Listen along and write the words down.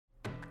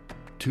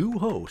Two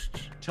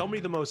hosts. Tell me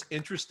the most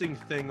interesting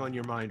thing on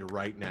your mind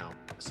right now.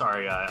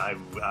 Sorry, I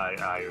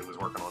was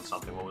working on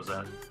something. What was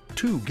that?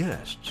 Two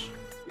guests.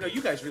 You know,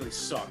 you guys really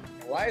suck.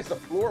 Why is the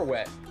floor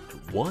wet? And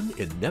one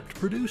inept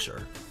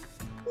producer.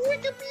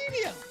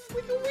 Wikipedia!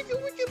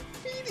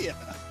 Wikipedia!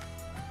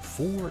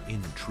 Four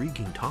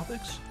intriguing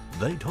topics.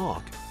 They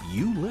talk,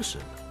 you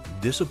listen.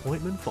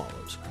 Disappointment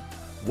follows.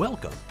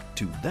 Welcome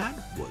to That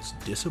Was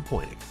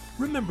Disappointing.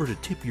 Remember to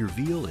tip your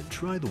veal and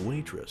try the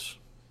waitress.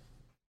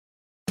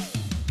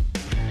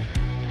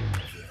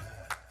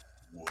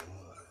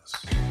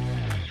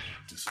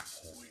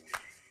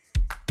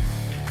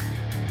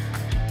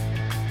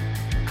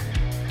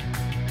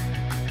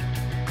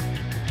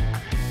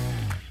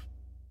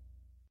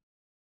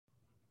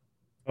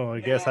 Oh, I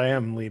guess I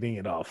am leading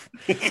it off.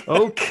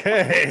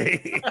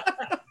 Okay.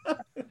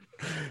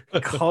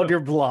 Called your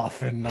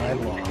bluff and I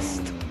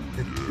lost.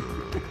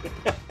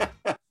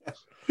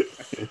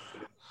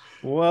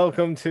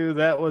 Welcome to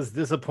That Was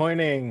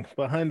Disappointing.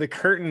 Behind the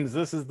curtains,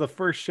 this is the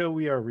first show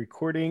we are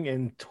recording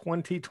in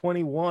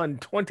 2021.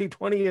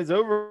 2020 is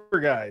over,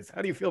 guys.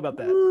 How do you feel about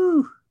that?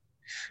 Woo.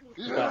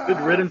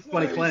 Good riddance,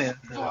 2020. That's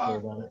how I feel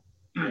about it.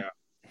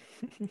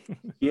 Yeah.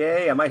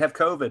 Yay, I might have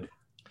COVID.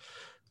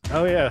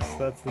 Oh, yes.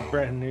 That's the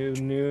brand new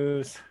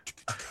news.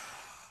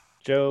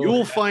 Joe.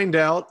 You'll find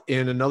out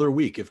in another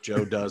week if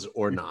Joe does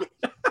or not.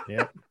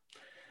 Yep.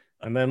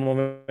 And then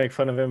we'll make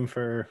fun of him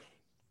for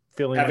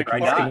feeling Have like a he's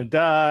great going to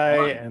die.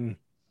 Fine. And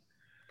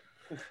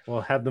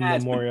we'll have the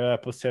memorial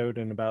episode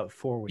in about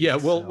 4 weeks. Yeah,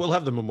 we'll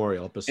have the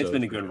memorial episode. It's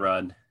been a good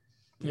run.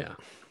 Yeah.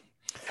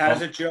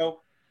 Has it, Joe?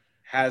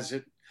 Has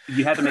it?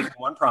 You had to make me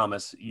one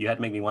promise. You had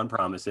to make me one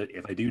promise that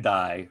if I do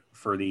die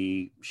for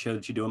the show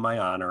that you do in my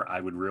honor, I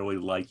would really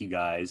like you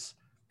guys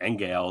and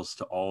gals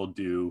to all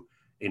do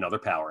another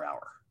power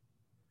hour.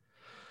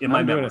 In my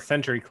I'm doing memory. a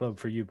century club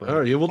for you, buddy.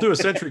 Oh, yeah, we'll do a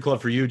century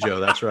club for you,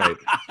 Joe. That's right.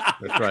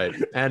 That's right.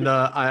 And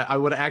I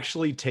would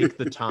actually take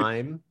the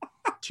time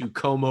to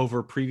comb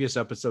over previous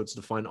episodes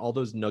to find all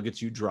those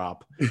nuggets you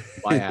drop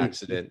by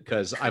accident,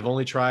 because I've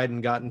only tried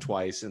and gotten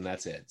twice, and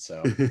that's it.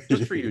 So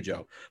just for you,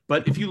 Joe.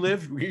 But if you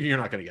live, you're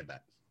not going to get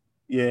that.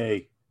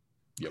 Yay.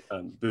 Yep.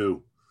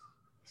 Boo.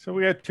 So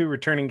we got two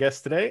returning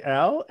guests today,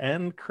 Al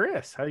and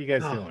Chris. How you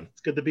guys doing?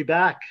 It's good to be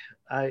back.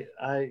 I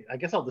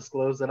guess I'll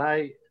disclose that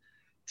I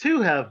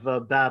too have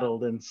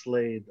battled and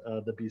slayed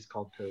the beast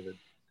called COVID.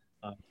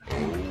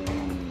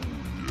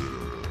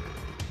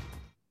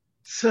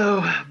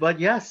 But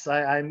yes,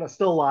 I'm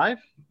still alive.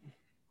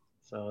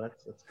 So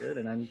that's good,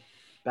 and I'm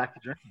back to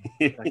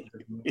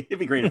drinking. It'd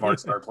be great if Art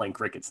started playing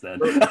crickets then.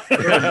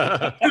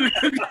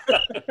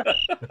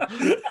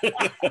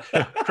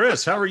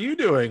 Chris, how are you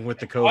doing with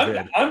the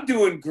COVID? I'm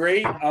doing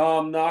great.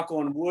 Knock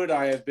on wood,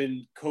 I have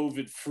been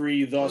COVID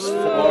free thus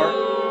far.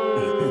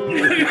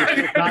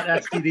 Not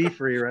STD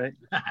free, right?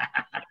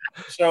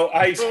 So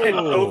I said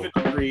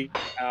COVID free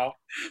now.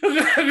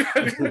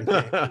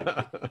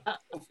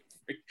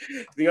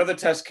 The other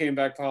test came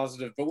back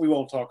positive, but we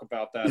won't talk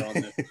about that on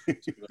this.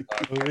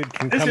 COVID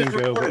can This come is and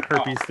go, but recorded.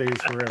 herpes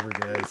stays forever,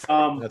 guys.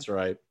 That's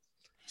right.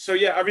 So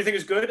yeah, everything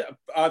is good.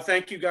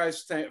 Thank you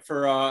guys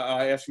for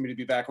asking me to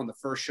be back on the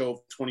first show of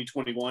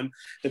 2021.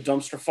 The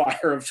dumpster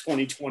fire of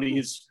 2020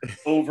 is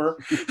over.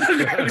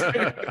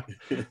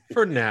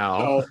 For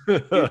now.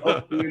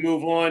 So, we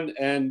move on,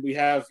 and we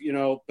have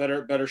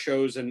better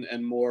shows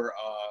and more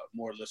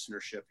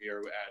listenership here.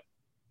 At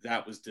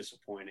That Was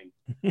Disappointing.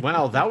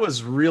 Wow, that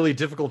was really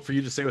difficult for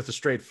you to say with a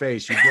straight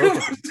face.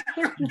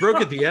 You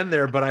broke at the end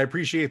there, but I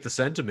appreciate the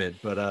sentiment.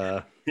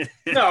 But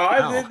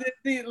No,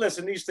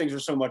 listen, these things are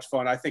so much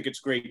fun. I think it's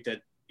great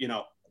that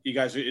you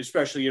guys,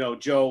 especially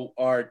Joe,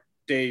 Art,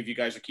 Dave, you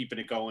guys are keeping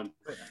it going.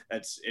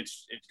 It's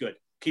good.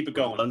 Keep it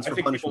going. Guns I for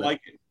think people punishment.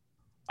 like it.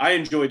 I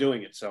enjoy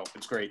doing it, so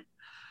it's great.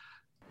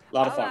 A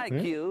lot of fun.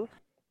 like you.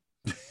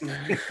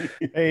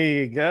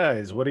 Hey,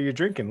 guys, what are you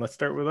drinking? Let's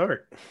start with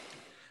Art.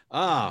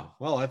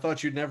 well, I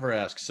thought you'd never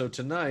ask. So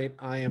tonight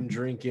I am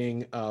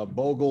drinking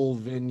Bogle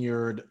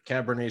Vineyard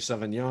Cabernet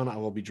Sauvignon. I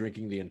will be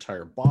drinking the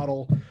entire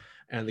bottle.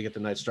 And to get the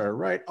night started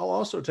right, I'll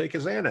also take a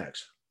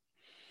Xanax.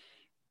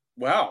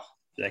 Wow.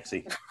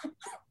 Sexy.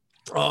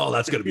 Oh,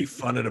 that's going to be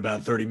fun in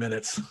about 30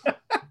 minutes.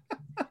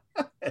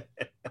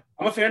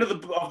 I'm a fan of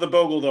the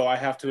Bogle, though. I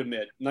have to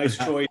admit, nice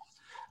choice.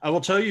 I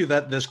will tell you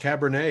that this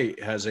Cabernet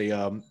has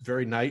a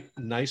very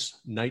nice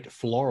night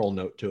floral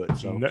note to it.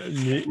 So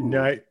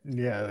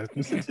Yeah.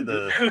 To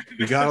the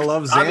you gotta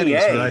love Sommelier.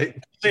 Xanax,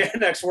 right?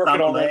 Next,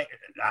 working on that.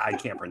 I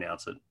can't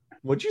pronounce it.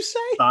 What'd you say?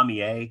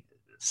 Sommelier.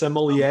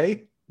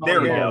 Sommelier? There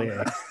we Oh,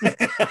 go.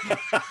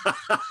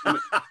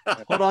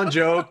 Hold on,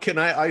 Joe. Can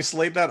I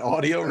isolate that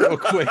audio real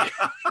quick?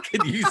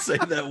 Can you say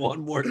that one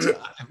more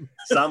time?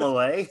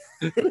 Sommelier.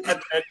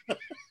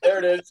 There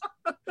it is.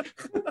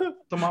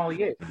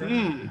 Sommelier.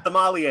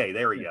 Sommelier.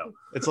 There we go.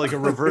 It's like a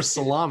reverse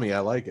salami. I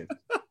like it.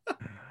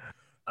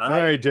 All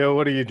right, Joe,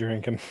 what are you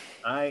drinking?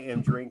 I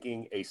am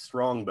drinking a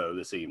Strongbow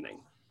this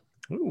evening.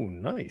 Ooh,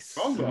 nice.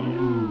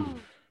 Strongbow.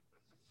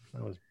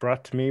 That was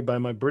brought to me by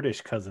my British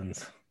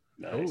cousins.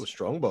 Nice. Oh,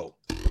 Strongbow.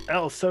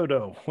 Al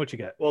Soto, what you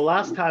got? Well,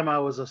 last time I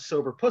was a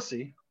sober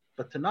pussy,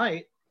 but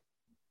tonight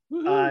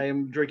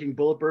I'm drinking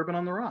Bullet Bourbon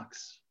on the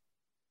rocks.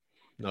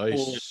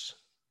 Nice.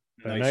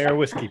 Now you're a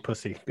whiskey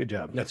pussy. Good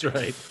job. That's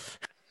right.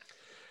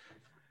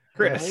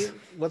 Chris,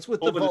 what's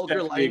with the Over vulgar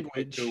decade,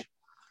 language? too.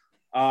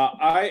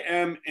 I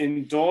am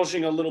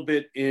indulging a little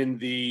bit in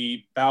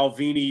the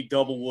Balvenie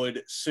Doublewood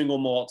single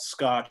malt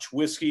Scotch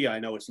whiskey. I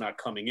know it's not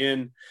coming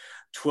in.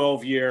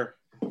 12-year,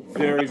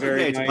 very,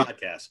 very It's nice. a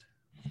podcast.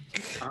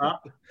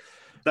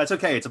 That's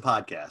okay. It's a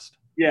podcast.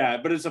 Yeah,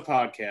 but it's a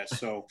podcast,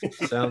 so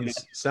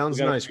Sounds we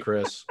gotta- nice,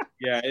 Chris.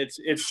 yeah,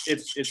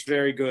 it's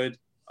very good.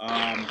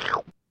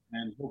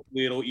 And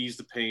hopefully it'll ease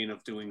the pain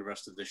of doing the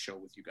rest of this show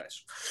with you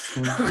guys.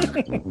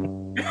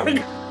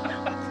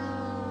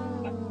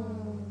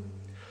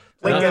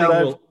 Nothing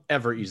I've- will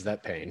ever ease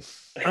that pain.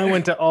 I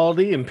went to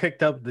Aldi and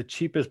picked up the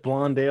cheapest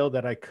blonde ale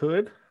that I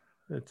could.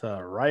 It's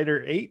a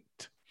Ryder 8.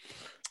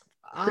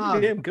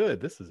 Pretty damn good.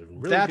 This is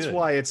really That's good.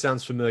 why it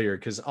sounds familiar,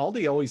 because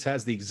Aldi always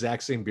has the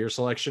exact same beer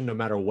selection no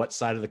matter what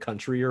side of the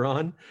country you're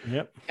on.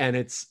 Yep. And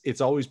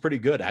it's always pretty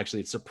good.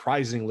 Actually, it's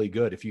surprisingly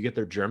good. If you get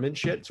their German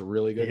shit, it's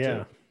really good Yeah.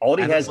 too.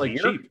 Aldi And has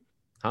it's beer. cheap.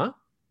 Huh?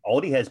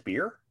 Aldi has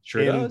beer.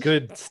 Sure In does.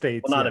 good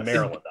states. Well, not in yes.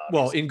 Maryland.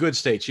 Well, in good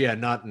states, yeah,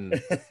 not in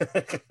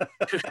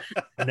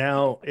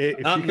Now, if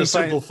not you in the can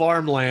simple find,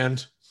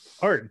 farmland.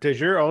 Art, does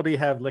your Aldi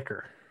have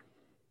liquor?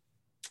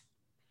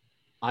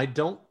 I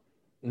don't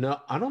know.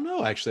 I don't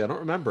know. Actually, I don't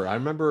remember. I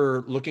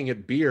remember looking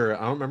at beer.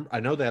 I don't remember. I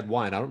know they had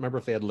wine. I don't remember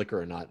if they had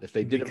liquor or not. If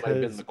they did, it might have been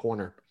in Because- the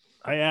corner.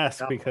 I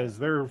asked because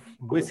their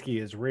whiskey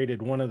is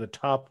rated one of the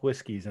top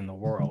whiskeys in the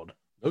world,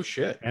 Oh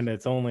shit! and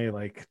it's only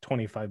like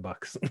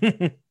 $25.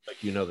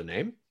 Like, you know the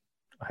name?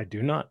 I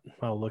do not.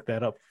 I'll look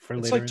that up for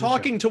It's later. like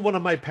talking to one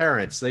of my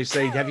parents. They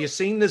say, "Have you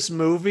seen this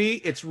movie?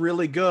 It's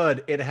really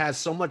good. It has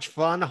so much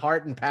fun,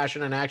 heart, and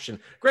passion and action."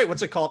 Great.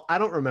 What's it called? I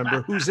don't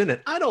remember. Who's in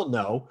it? I don't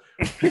know.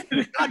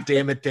 God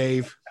damn it,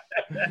 Dave.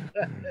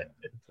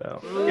 So,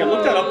 Yeah,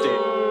 look that up,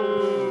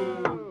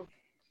 Dave.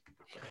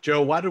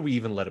 Joe, why do we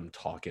even let him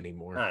talk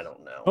anymore? I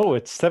don't know. oh,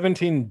 it's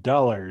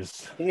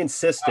 $17. He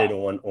insisted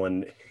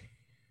on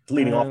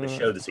leading off the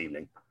show this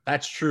evening.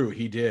 That's true.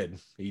 He did.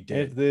 He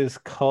did. It is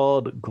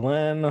called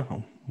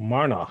Glen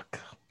Marnock.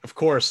 Of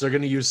course, they're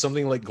going to use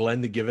something like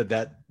Glenn to give it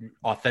that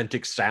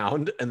authentic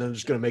sound, and then they're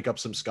just going to make up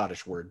some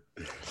Scottish word.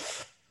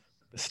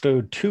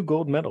 Bestowed 2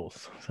 gold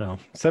medals. So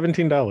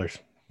 $17.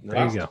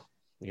 There you go.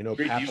 You know,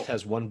 Great Pabst deal.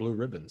 has 1 blue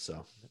ribbon,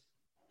 so.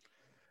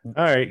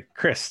 All right,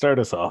 Chris, start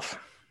us off.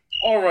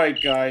 All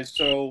right, guys.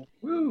 So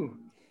Woo.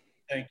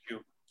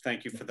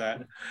 thank you for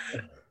that.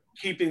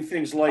 Keeping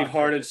things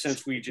lighthearted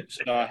since we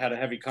just had a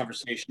heavy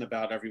conversation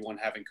about everyone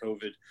having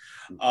COVID.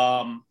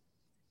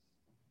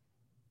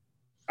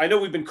 I know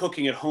we've been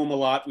cooking at home a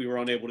lot. We were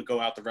unable to go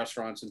out to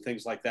restaurants and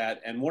things like that.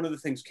 And one of the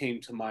things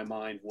came to my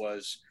mind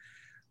was,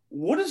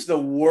 what is the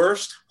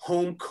worst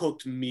home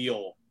cooked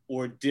meal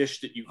or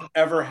dish that you've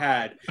ever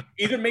had,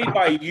 either made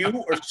by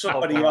you or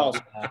somebody else,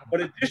 but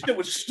a dish that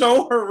was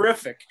so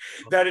horrific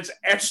that it's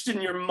etched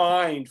in your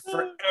mind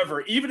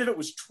forever. Even if it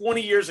was 20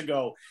 years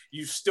ago,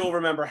 you still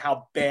remember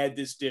how bad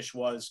this dish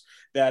was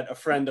that a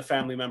friend, a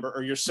family member,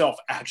 or yourself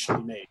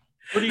actually made.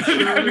 Pretty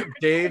sure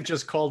Dave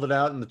just called it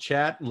out in the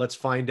chat. Let's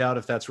find out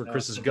if that's where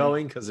Chris is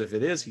going, because if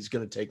it is, he's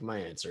going to take my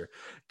answer.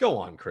 Go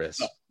on, Chris.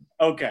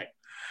 Okay.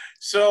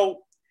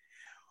 So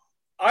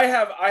I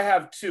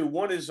have 2.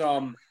 One is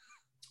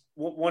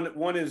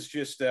one is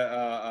just you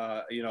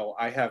know,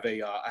 I have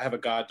a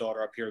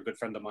goddaughter up here. A good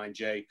friend of mine,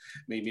 Jay,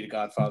 made me the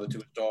godfather to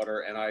his daughter,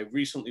 and I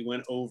recently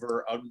went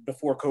over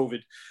before COVID,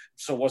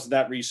 so it wasn't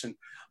that recent,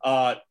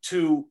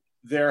 to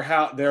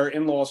their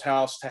in-laws'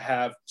 house to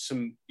have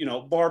some, you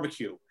know,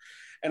 barbecue.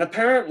 And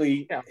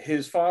apparently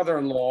his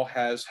father-in-law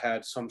has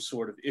had some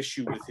sort of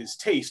issue with his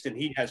taste, and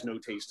he has no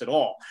taste at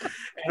all.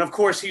 And of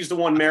course, he's the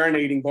one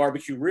marinating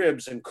barbecue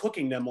ribs and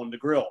cooking them on the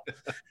grill.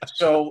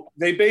 So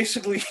they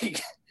basically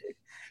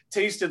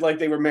tasted like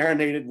they were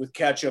marinated with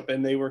ketchup,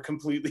 and they were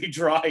completely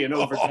dry and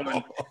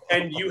overdone.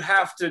 And you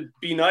have to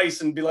be nice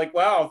and be like,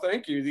 wow,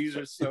 thank you. These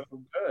are so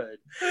good.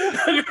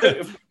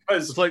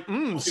 It's like,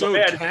 so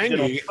bad.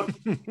 tangy.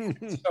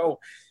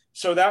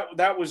 So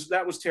that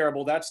was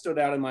terrible. That stood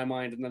out in my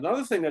mind. And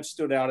another thing that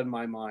stood out in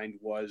my mind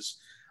was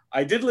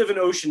I did live in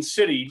Ocean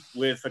City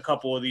with a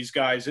couple of these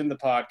guys in the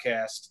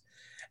podcast,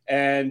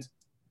 and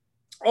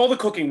all the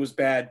cooking was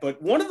bad.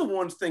 But one of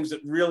the things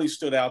that really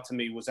stood out to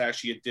me was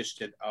actually a dish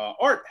that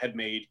Art had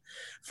made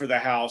for the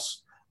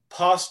house,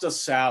 pasta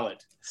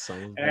salad.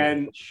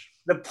 And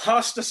the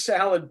pasta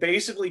salad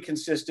basically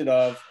consisted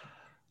of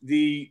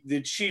the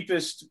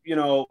cheapest, you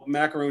know,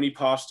 macaroni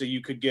pasta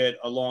you could get,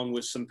 along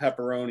with some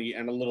pepperoni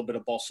and a little bit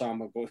of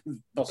balsamic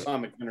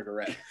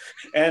vinaigrette.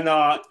 And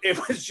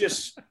it was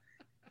just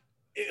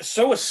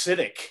so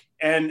acidic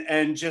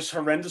and just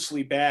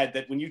horrendously bad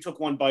that when you took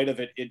one bite of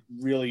it, it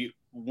really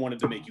wanted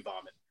to make you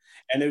vomit.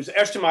 And it was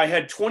etched in my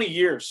head 20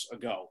 years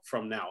ago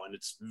from now, and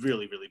it's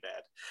really, really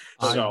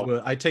bad.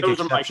 So I take those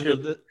are my exception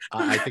to that.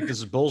 I think this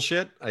is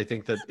bullshit. I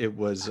think that it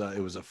was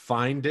a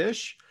fine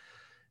dish.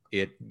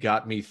 It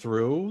got me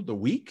through the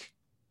week.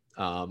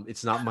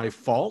 It's not my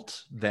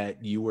fault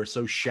that you were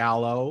so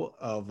shallow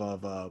of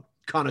a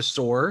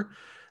connoisseur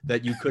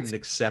that you couldn't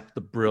accept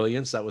the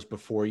brilliance that was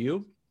before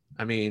you.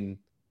 I mean,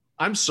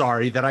 I'm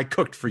sorry that I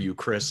cooked for you,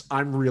 Chris.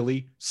 I'm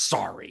really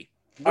sorry.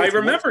 I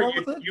remember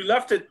you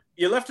left it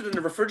in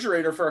the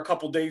refrigerator for a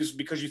couple days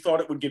because you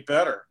thought it would get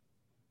better,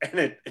 and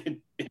it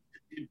did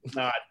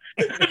not.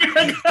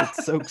 It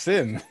soaks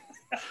in.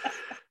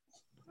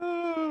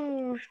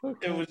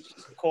 It was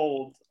just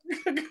cold.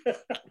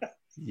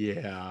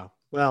 Yeah.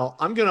 Well,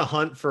 I'm gonna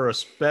hunt for a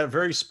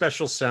very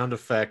special sound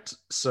effect.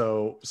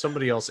 So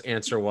somebody else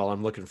answer while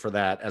I'm looking for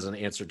that as an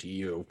answer to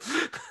you.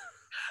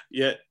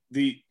 Yeah.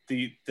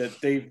 Dave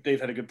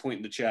had a good point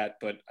in the chat,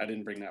 but I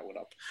didn't bring that one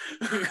up.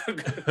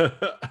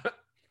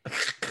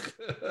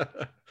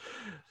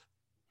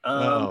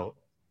 Oh,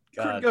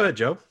 God. Go ahead,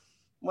 Joe.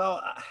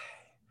 Well,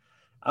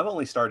 I've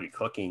only started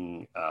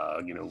cooking,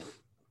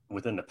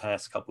 within the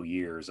past couple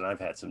years, and I've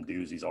had some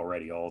doozies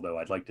already. Although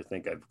I'd like to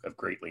think I've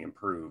greatly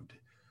improved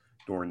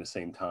during the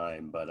same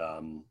time. But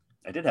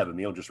I did have a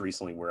meal just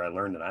recently where I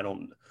learned that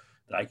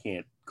I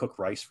can't cook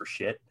rice for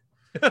shit.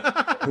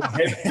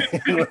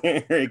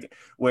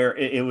 where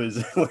it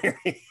was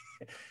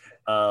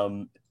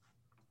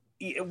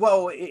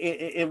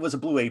it was a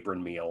Blue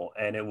Apron meal,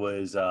 and it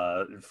was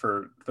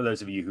for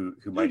those of you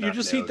who might Dude, you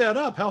just heat that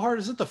up. How hard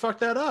is it to fuck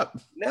that up?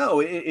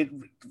 No,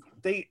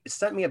 they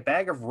sent me a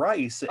bag of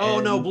rice. Oh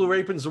no, Blue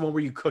Apron's the one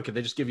where you cook it.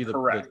 They just give you the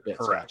correct.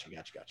 bits. Gotcha.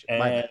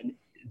 And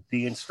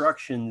the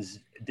instructions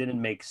didn't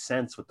make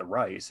sense with the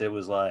rice. It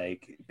was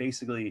like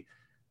basically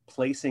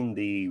placing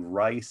the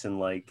rice in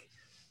like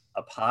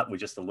a pot with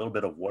just a little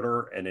bit of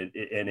water, and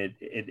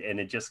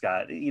it just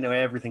got,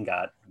 everything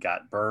got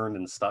burned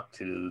and stuck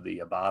to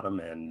the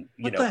bottom, and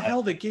what the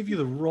hell? They gave you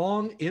the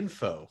wrong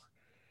info.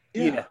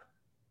 Yeah.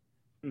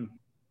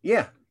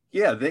 They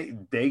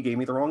gave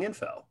me the wrong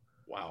info.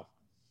 Wow.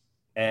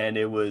 And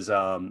it was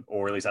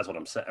or at least that's what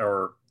I'm saying,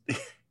 or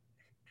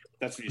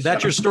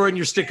that's your story and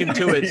you're sticking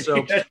to it.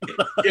 So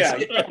yeah,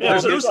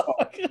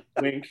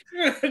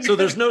 so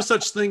there's no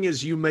such thing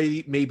as you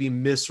maybe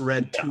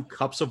misread 2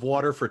 cups of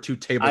water for 2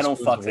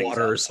 tablespoons of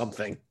water or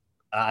something.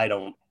 I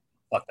don't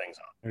fuck things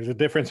up. There's a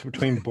difference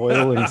between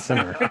boil and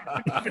simmer.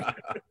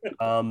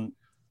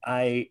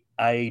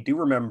 I do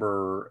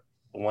remember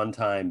one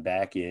time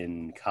back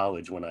in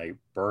college when I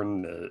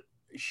burned the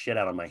shit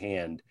out of my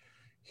hand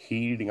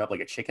heating up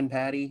like a chicken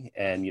patty,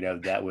 and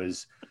that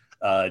was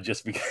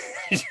just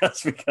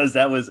because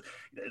that was,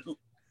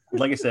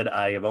 like I said,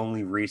 I have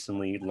only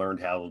recently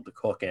learned how to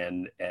cook,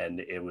 and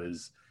it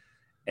was,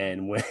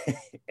 and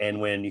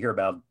when you hear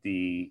about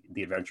the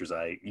adventures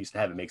I used to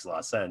have, it makes a lot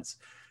of sense.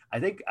 I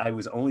think I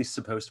was only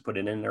supposed to put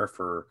it in there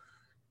for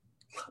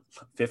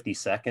 50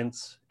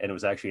 seconds, and it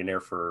was actually in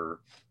there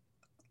for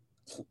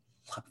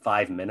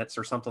 5 minutes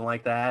or something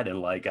like that.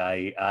 And like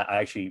I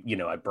actually,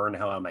 I burned the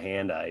hell out of my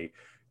hand.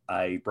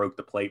 I broke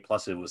the plate,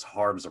 plus it was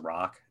hard as a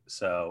rock,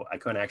 so I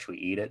couldn't actually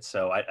eat it.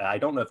 So I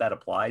don't know if that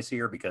applies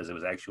here, because it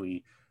was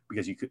actually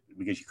because you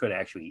could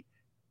actually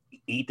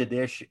eat the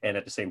dish, and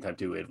at the same time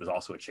too, it was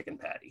also a chicken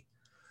patty.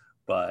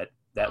 But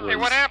that was,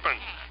 what happened?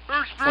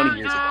 20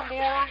 years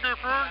ago.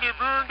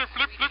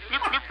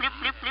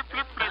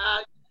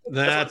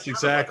 That's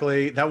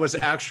exactly, that was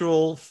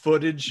actual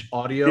footage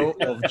audio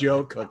of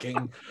Joe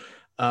cooking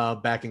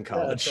back in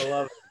college. I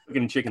love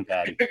cooking chicken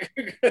patty.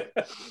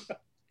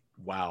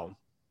 Wow.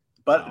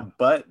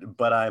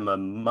 But I'm a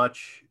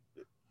much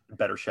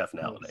better chef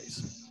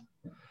nowadays.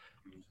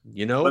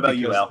 What about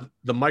you, Al?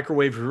 The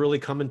microwave really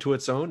come into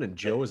its own, and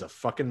Joe is a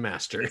fucking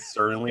master. It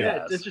certainly Yeah,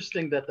 has. it's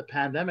interesting that the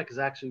pandemic has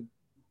actually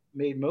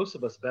made most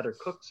of us better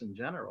cooks in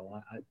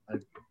general.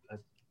 I've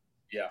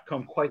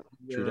come quite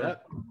the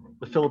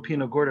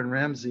Filipino Gordon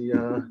Ramsay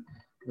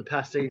the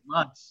past 8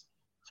 months.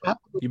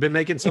 You've been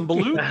making some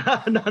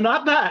balut? No,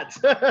 not that.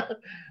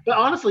 But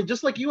honestly,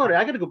 just like you, Artie,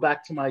 I got to go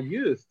back to my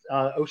youth,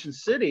 Ocean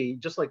City,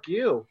 just like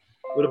you,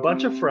 with a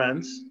bunch of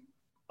friends.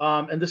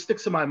 And this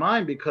sticks in my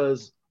mind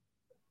because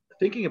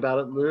thinking about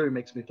it literally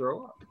makes me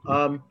throw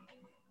up.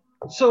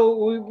 So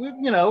we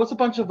it's a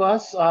bunch of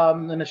us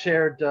in a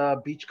shared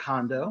beach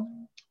condo,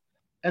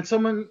 and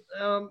someone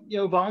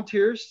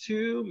volunteers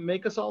to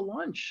make us all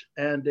lunch,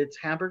 and it's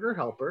Hamburger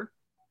Helper.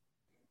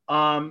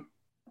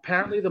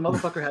 Apparently the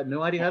motherfucker had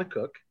no idea how to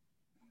cook.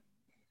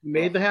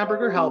 Made the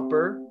Hamburger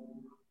Helper,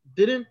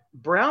 didn't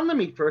brown the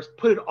meat first,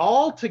 put it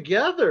all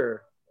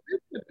together,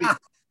 and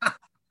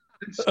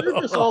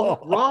served us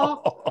all raw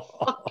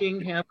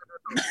fucking hamburger.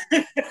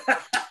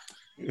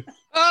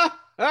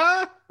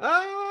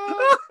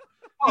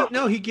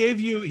 No, he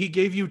gave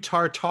you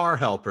tartar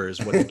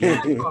helpers. What he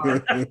gave you.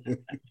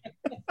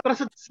 But I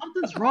said,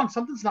 something's wrong.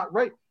 Something's not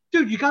right.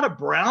 Dude, you got to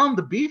brown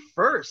the beef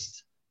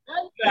first.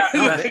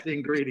 That's the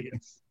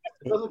ingredients.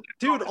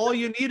 Dude, all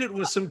you needed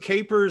was some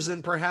capers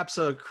and perhaps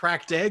a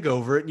cracked egg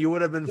over it, and you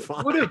would have been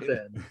fine. Would have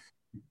been.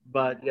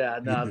 But yeah,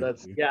 no,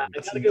 that's I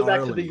gotta go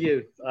back to the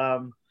youth.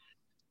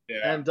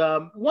 And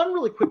one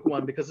really quick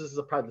one, because this is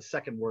probably the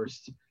second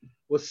worst,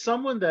 was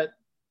someone that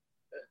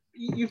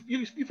you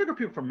figure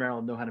people from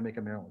Maryland know how to make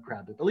a Maryland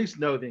crab dip, at least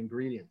know the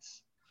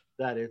ingredients.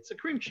 that it's a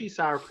cream cheese,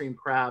 sour cream,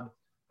 crab,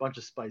 bunch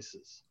of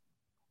spices.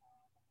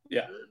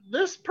 Yeah.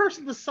 This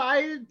person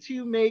decided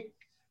to make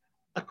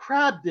a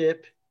crab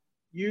dip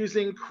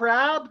using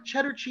crab,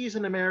 cheddar cheese,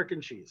 and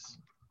American cheese.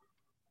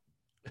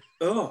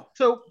 Oh.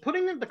 So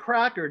putting in the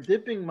cracker,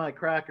 dipping my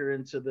cracker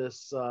into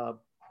this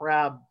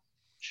crab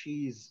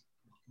cheese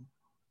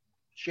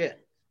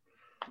shit.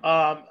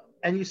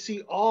 And you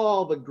see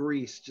all the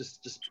grease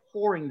just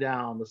pouring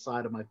down the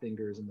side of my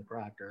fingers in the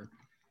cracker.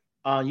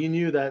 You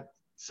knew that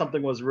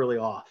something was really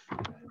off.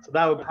 So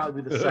that would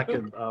probably be the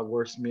second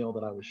worst meal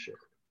that I was shared.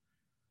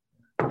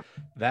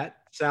 That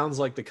sounds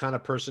like the kind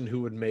of person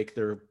who would make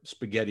their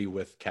spaghetti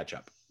with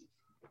ketchup.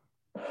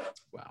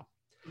 Wow.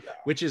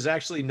 Which is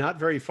actually not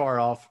very far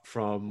off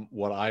from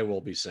what I will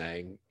be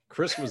saying.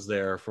 Chris was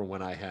there for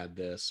when I had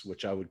this,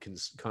 which I would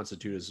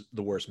constitute as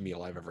the worst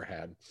meal I've ever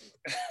had.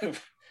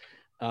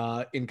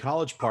 In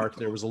College Park,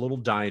 there was a little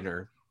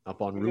diner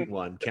up on Route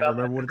 1. Can't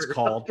remember what it's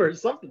called. For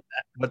something.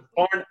 But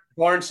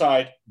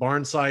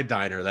Barnside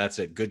Diner. That's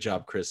it. Good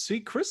job, Chris.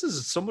 See, Chris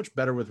is so much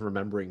better with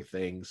remembering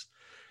things.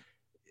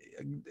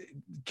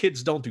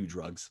 Kids don't do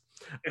drugs.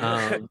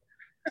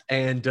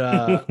 And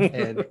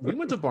we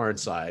went to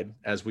Barnside,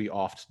 as we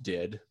oft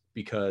did,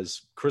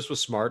 because Chris was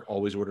smart,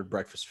 always ordered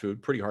breakfast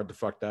food. Pretty hard to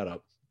fuck that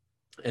up.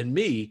 And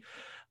me,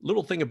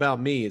 little thing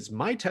about me is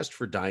my test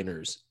for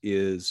diners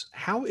is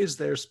how is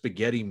their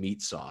spaghetti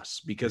meat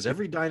sauce? Because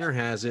every diner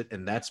has it,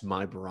 and that's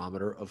my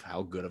barometer of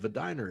how good of a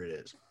diner it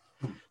is.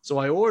 So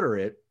I order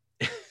it,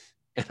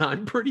 and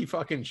I'm pretty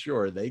fucking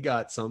sure they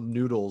got some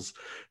noodles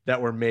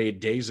that were made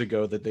days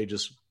ago that they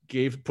just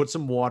put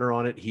some water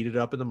on it, heated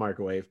up in the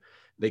microwave.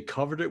 They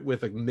covered it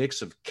with a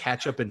mix of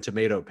ketchup and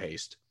tomato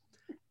paste.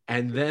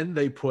 And then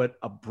they put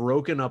a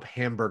broken up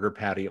hamburger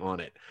patty on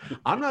it.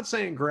 I'm not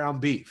saying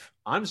ground beef.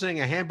 I'm saying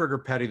a hamburger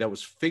patty that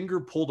was finger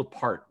pulled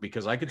apart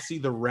because I could see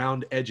the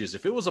round edges.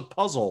 If it was a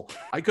puzzle,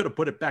 I could have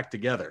put it back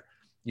together,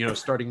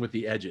 starting with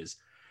the edges.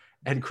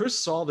 And Chris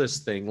saw this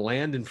thing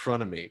land in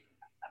front of me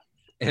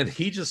and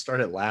he just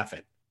started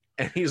laughing.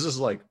 And he's just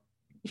like,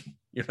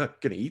 "You're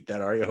not going to eat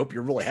that, are you? I hope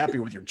you're really happy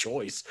with your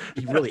choice.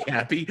 You really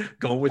happy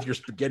going with your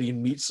spaghetti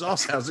and meat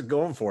sauce? How's it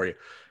going for you?"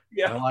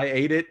 Yeah. Well, I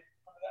ate it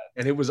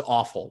and it was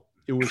awful.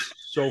 It was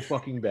so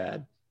fucking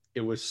bad.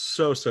 It was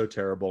so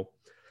terrible.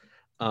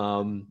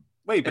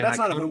 Wait, but that's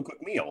not a home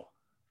cooked meal.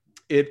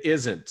 It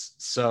isn't.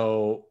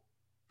 So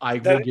I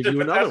will give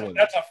you another one.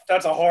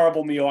 That's a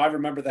horrible meal. I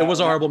remember that. It was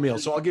a horrible meal.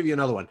 So I'll give you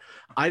another one.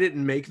 I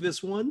didn't make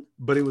this one,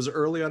 but it was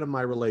early on in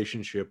my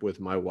relationship with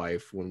my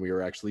wife when we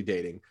were actually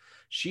dating.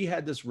 She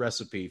had this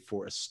recipe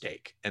for a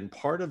steak, and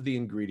part of the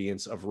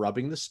ingredients of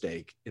rubbing the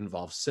steak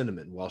involves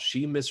cinnamon. While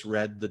she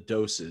misread the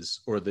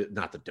doses, or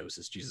not the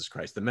doses, Jesus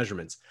Christ, the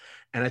measurements.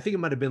 And I think it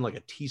might have been like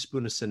a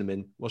teaspoon of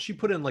cinnamon. Well, she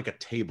put in like a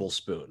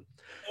tablespoon.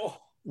 Oh.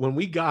 When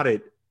we got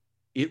it,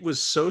 it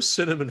was so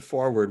cinnamon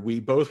forward.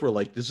 We both were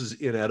like, this is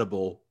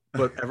inedible.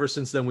 But ever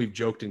since then, we've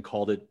joked and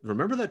called it,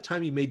 remember that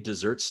time you made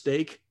dessert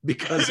steak?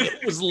 Because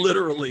it was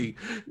literally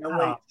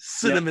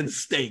cinnamon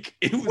steak.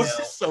 It was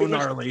so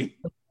gnarly.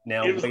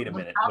 Now, wait a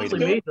minute.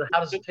 Made, how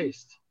does it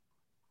taste?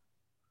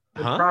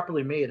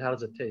 Properly made, how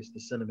does it taste? The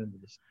cinnamon.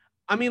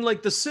 I mean,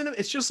 like the cinnamon,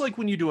 it's just like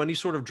when you do any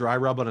sort of dry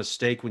rub on a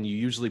steak, when you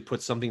usually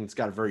put something that's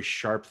got a very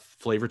sharp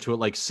flavor to it,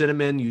 like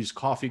cinnamon, use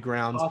coffee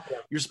grounds.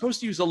 You're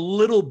supposed to use a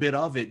little bit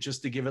of it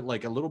just to give it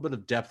like a little bit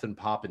of depth and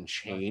pop and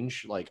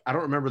change. Like, I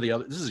don't remember the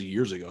other, this is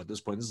years ago at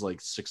this point. This is like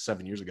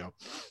 6-7 years ago.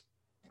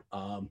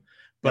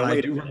 But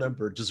I do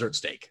remember dessert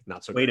steak.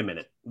 Not so. Wait a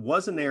minute.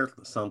 Wasn't there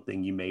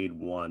something you made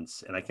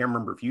once? And I can't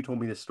remember if you told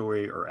me this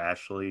story or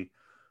Ashley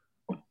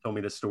told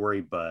me the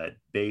story, but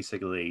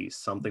basically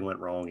something went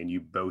wrong and you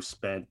both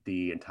spent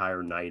the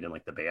entire night in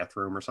like the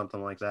bathroom or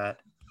something like that.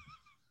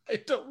 I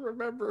don't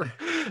remember.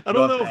 I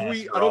don't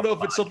know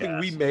if it's something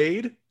we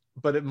made,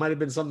 but it might have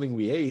been something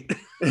we ate.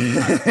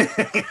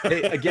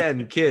 Hey,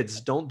 again,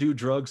 kids, don't do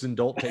drugs and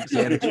don't take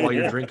Xanax while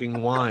you're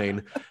drinking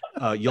wine.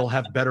 You'll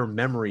have better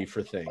memory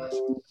for things.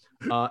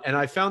 And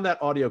I found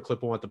that audio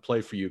clip I want to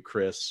play for you,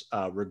 Chris,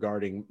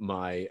 regarding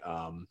my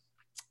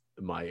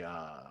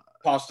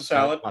pasta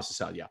salad. Pasta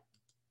salad, yeah.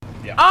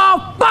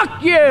 Oh,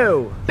 fuck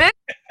you!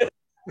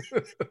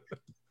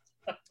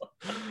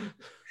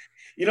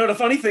 You know, the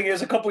funny thing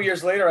is, a couple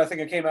years later, I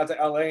think I came out to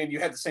LA and you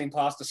had the same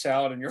pasta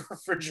salad in your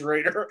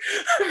refrigerator.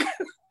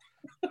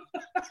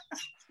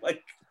 All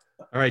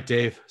right,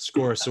 Dave,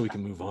 score so we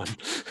can move on.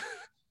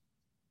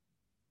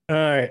 All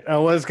right, I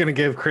was going to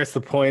give Chris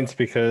the points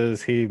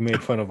because he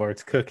made fun of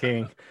Art's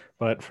cooking,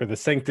 but for the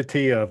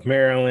sanctity of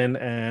Maryland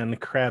and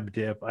crab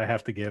dip, I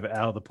have to give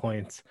Al the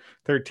points.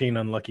 13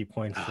 unlucky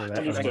points for that.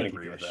 I don't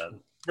agree with that.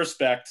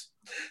 Respect.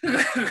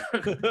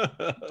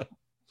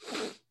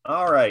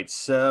 All right,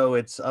 so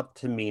it's up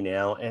to me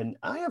now, and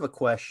I have a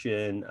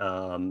question,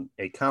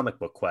 a comic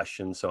book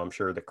question. So I'm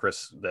sure that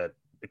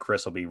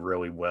Chris will be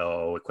really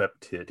well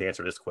equipped to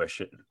answer this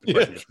question.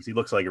 Because he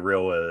looks like a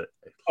real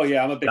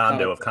I'm a big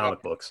Dondo of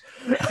comic books.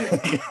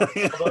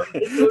 It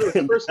was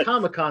the first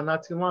Comic-Con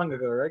not too long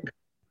ago, right?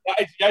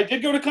 I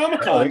did go to There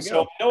Comic-Con, you so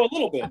go. I know a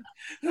little bit.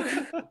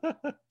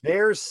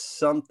 There's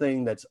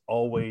something that's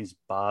always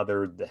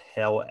bothered the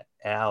hell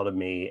out of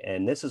me.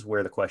 And this is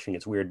where the question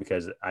gets weird,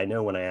 because I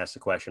know when I ask the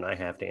question, I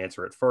have to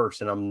answer it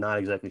first, and I'm not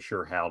exactly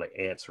sure how to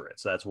answer it.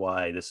 So that's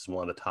why this is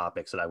one of the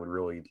topics that I would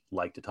really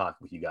like to talk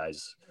with you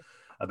guys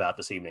about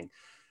this evening.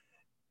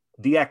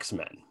 The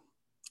X-Men.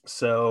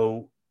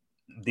 So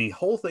the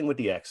whole thing with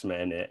the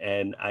X-Men,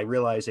 and I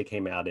realize it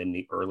came out in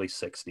the early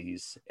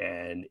 60s,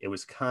 and it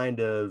was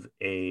kind of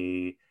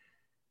a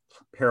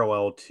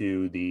parallel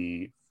to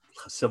the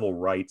civil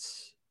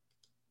rights,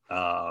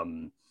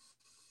 to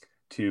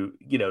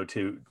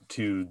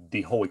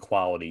the whole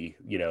equality,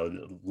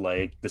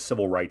 like the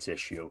civil rights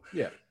issue.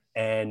 Yeah.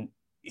 And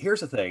here's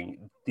the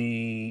thing: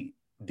 the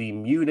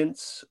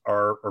mutants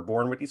are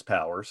born with these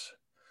powers,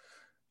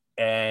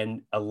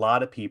 and a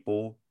lot of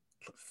people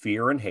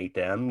fear and hate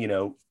them,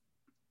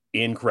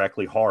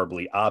 incorrectly,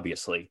 horribly,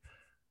 obviously.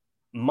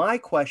 My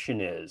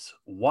question is,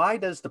 why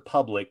does the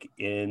public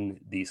in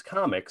these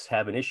comics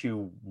have an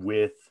issue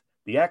with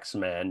the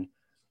X-Men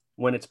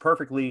when it's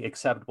perfectly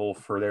acceptable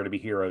for there to be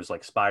heroes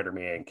like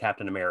Spider-Man,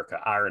 Captain America,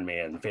 Iron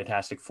Man,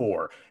 Fantastic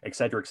Four, et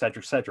cetera, et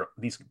cetera, et cetera?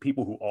 These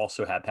people who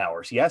also have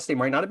powers. Yes, they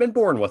might not have been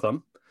born with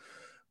them,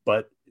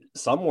 but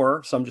some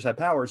were, some just had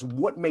powers.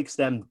 What makes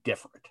them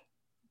different?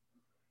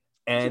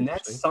 And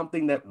that's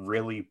something that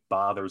really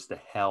bothers the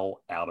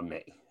hell out of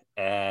me.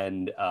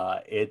 And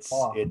it's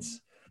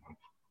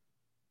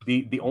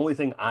the only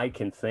thing I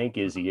can think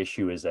is the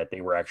issue is that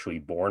they were actually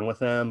born with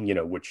them,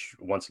 which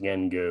once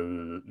again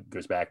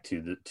goes back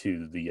to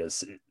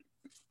the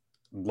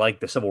like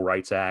the Civil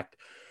Rights Act.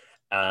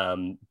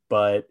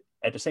 But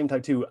at the same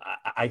time too,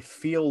 I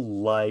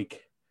feel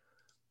like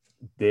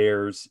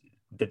this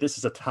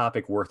is a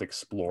topic worth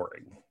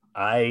exploring.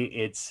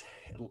 It's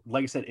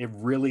like I said, it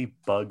really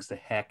bugs the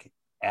heck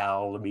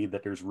out of me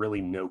that there's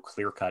really no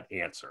clear-cut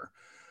answer.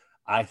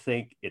 I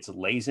think it's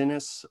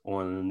laziness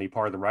on the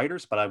part of the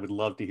writers, but I would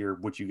love to hear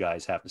what you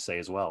guys have to say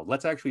as well.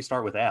 Let's actually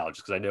start with Al,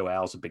 just because I know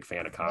Al's a big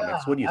fan of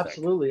comics. What do you think?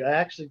 Absolutely. I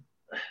actually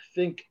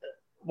think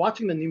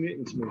watching the New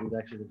Mutants movie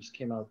that just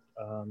came out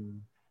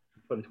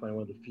 2020,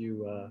 one of the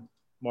few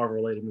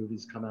Marvel-related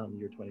movies come out in the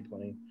year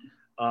 2020,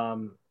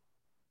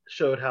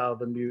 showed how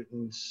the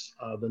mutants,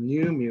 the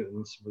New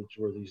Mutants, which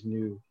were these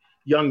new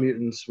young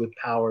mutants with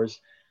powers,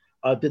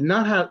 did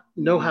not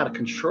know how to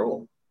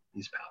control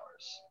these powers.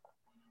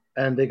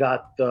 And they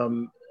got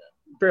them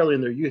fairly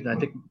in their youth. And I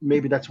think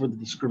maybe that's where the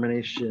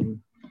discrimination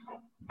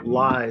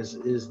lies,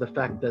 is the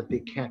fact that they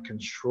can't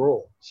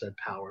control said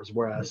powers.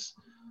 Whereas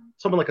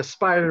someone like a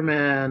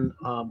Spider-Man,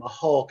 a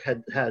Hulk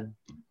had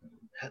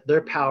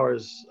their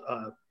powers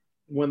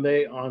when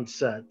they on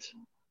set,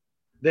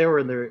 they were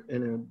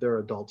in their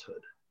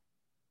adulthood.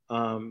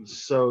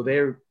 So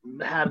they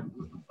had,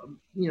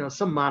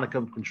 some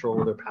modicum of control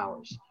of their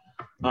powers.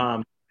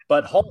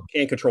 But Hulk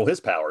can't control his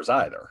powers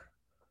either.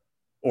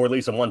 Or at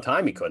least at one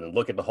time he couldn't.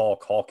 Look at the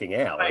Hulk hulking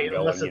out. Right,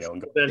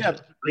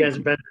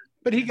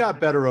 but he got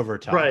better over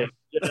time. Right.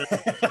 Yeah.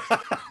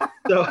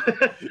 So,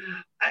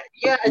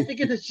 I think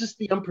it's just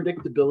the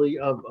unpredictability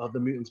of the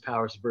mutants'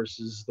 powers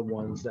versus the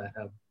ones that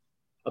have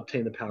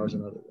obtained the powers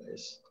in other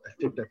ways. I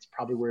think that's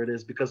probably where it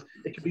is, because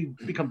it could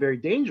become very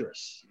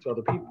dangerous to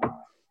other people.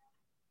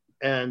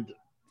 And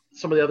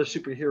some of the other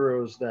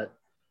superheroes that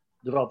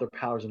develop their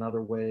powers in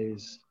other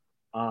ways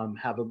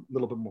have a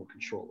little bit more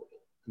control of it.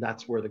 And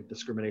that's where the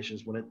discrimination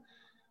is, when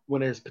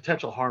it is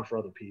potential harm for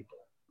other people.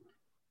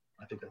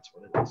 I think that's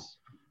what it is.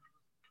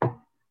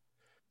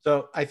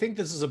 So I think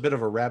this is a bit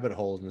of a rabbit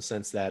hole in the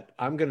sense that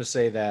I'm going to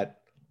say that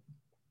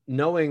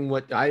knowing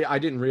what I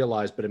didn't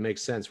realize, but it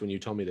makes sense when you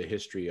told me the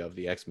history of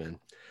the X-Men.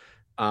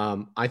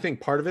 I think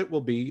part of it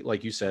will be,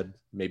 like you said,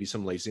 maybe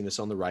some laziness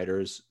on the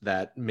writers,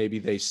 that maybe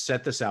they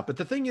set this out. But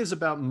the thing is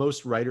about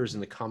most writers in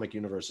the comic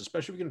universe,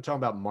 especially if we're going to talk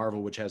about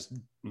Marvel, which has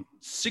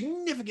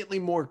significantly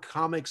more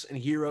comics and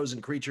heroes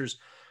and creatures,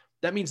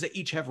 that means they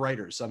each have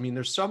writers. I mean,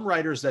 there's some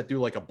writers that do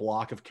like a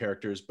block of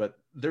characters, but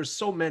there's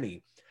so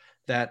many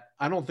that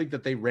I don't think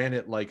that they ran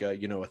it like a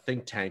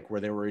think tank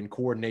where they were in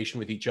coordination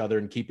with each other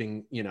and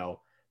keeping,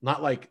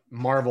 not like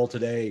Marvel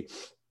today,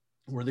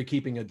 where they're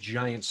keeping a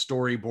giant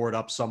storyboard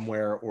up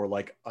somewhere or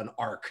like an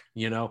arc,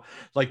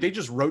 like they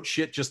just wrote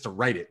shit just to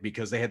write it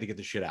because they had to get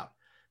the shit out.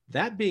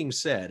 That being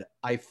said,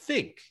 I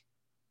think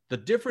the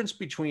difference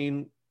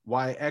between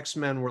why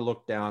X-Men were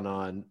looked down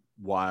on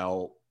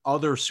while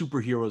other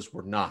superheroes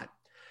were not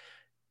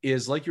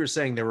is, like you were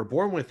saying, they were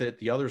born with it.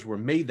 The others were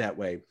made that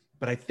way.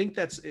 But I think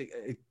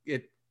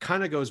it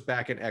kind of goes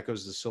back and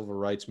echoes the civil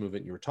rights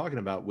movement you were talking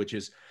about, which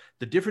is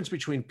the difference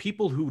between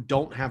people who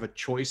don't have a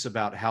choice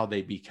about how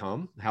they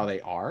become, how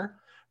they are,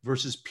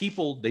 versus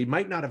people, they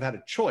might not have had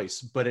a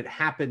choice, but it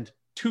happened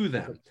to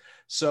them.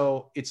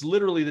 So it's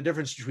literally the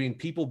difference between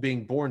people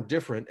being born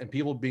different and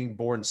people being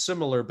born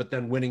similar, but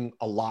then winning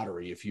a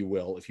lottery, if you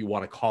will, if you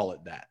want to call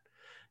it that.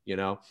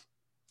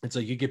 It's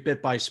like you get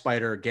bit by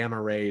spider,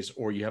 gamma rays,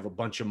 or you have a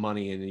bunch of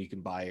money and you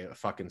can buy a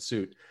fucking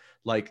suit.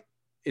 Like,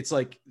 it's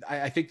like,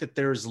 I think that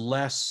there's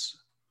less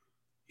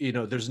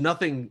there's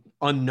nothing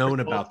unknown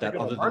about that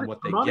other than what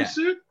they get.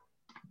 Suit?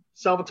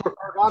 Salvatore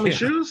Ferragamo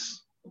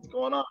shoes? What's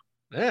going on?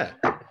 Yeah.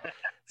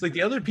 It's like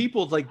the other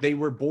people, like they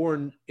were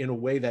born in a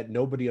way that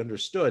nobody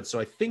understood. So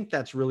I think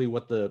that's really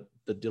what the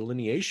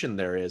delineation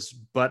there is.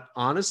 But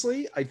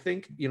honestly, I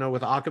think,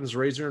 with Occam's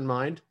razor in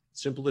mind,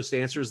 simplest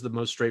answer is the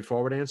most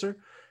straightforward answer.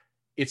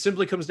 It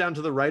simply comes down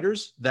to the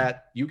writers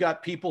that you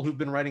got people who've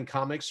been writing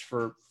comics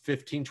for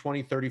 15,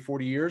 20, 30,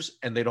 40 years,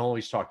 and they don't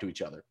always talk to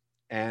each other.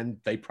 And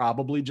they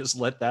probably just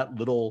let that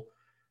little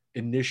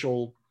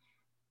initial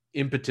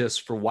impetus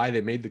for why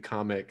they made the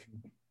comic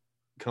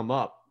come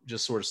up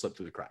just sort of slip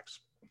through the cracks.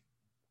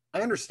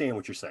 I understand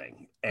what you're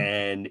saying,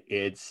 and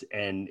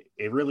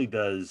it really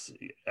does.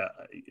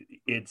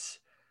 It's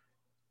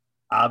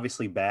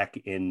obviously back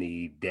in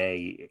the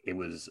day, it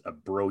was a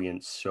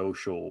brilliant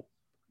social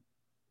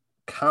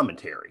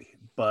commentary,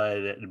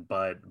 but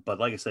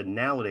like I said,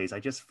 nowadays I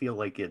just feel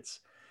like it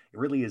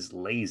really is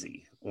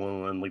lazy.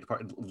 When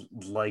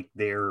like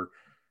they're,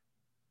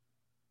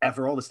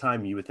 after all this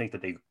time, you would think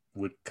that they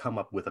would come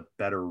up with a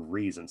better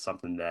reason,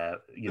 something that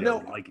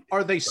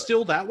are they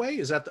still that way?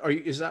 Is that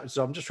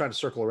so? I'm just trying to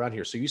circle around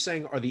here. So you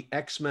saying, are the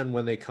X-Men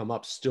when they come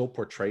up still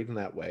portrayed in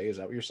that way? Is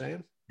that what you're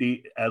saying?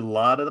 A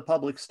lot of the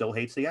public still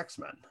hates the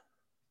X-Men.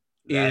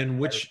 In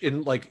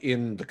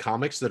the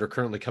comics that are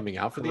currently coming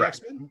out for the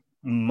X-Men?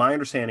 My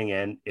understanding,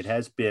 and it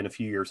has been a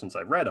few years since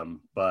I read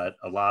them, but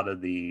a lot of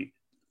the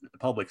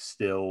public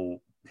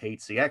still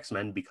hates the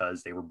X-Men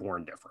because they were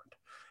born different.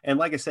 And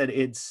like I said,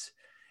 it's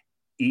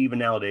even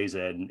nowadays,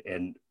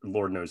 and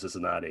Lord knows this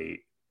is not a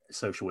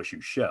social issue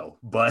show,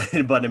 but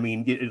I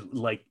mean,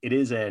 it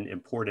is an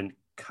important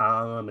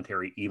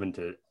commentary even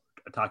to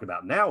talk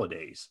about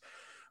nowadays.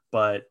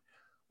 But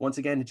once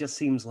again, it just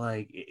seems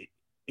like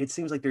it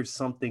seems like there's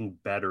something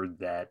better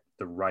that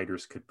the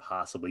writers could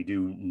possibly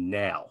do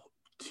now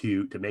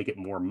to make it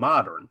more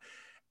modern.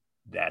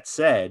 That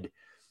said,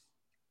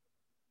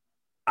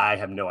 I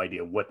have no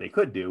idea what they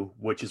could do,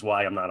 which is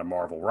why I'm not a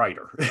Marvel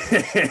writer.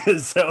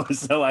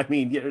 so I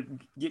mean,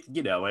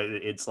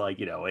 it's like,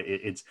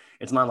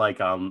 it's not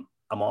like I'm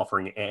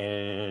offering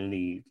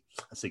any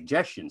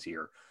suggestions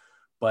here,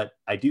 but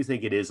I do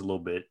think it is a little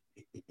bit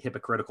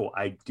hypocritical.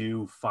 I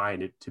do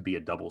find it to be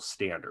a double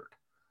standard.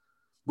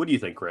 What do you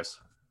think, Chris?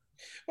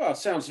 Well, it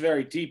sounds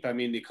very deep. I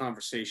mean, the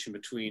conversation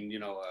between,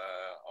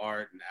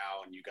 Art and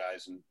Al and you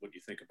guys, and what you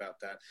think about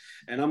that.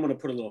 And I'm going to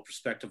put a little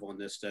perspective on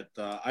this, that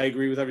I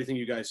agree with everything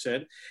you guys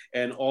said.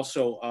 And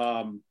also,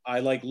 I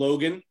like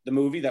Logan, the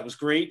movie. That was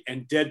great.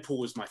 And Deadpool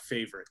was my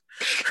favorite.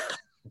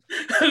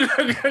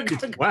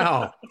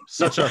 Wow,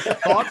 such a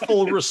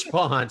thoughtful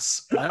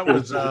response. That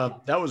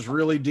was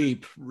really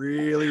deep,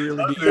 really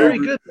deep. Very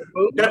good.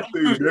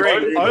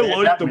 I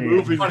like the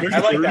movie. I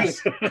like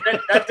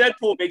that. That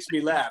Deadpool makes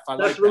me laugh.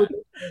 That's really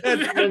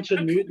good. You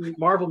mentioned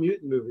Marvel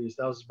mutant movies.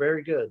 That was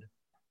very good.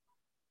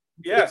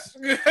 Yes.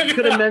 You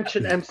could have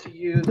mentioned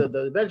MCU, the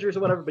Avengers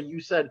or whatever, but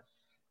you said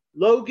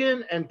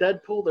Logan and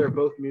Deadpool. They're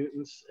both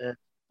mutants.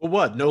 Well,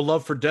 what? No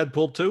love for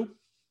Deadpool 2?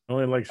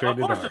 Only like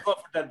rated R.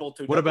 Deadpool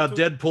 2. What about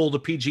Deadpool, the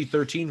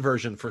PG-13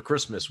 version for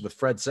Christmas with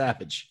Fred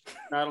Savage?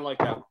 No, I don't like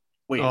that one.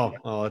 Wait.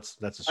 Oh,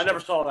 that's. I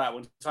never saw that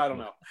one, so I don't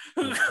know.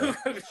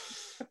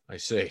 I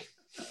see.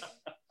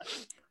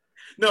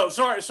 No,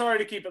 sorry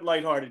to keep it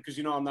lighthearted, because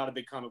I'm not a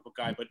big comic book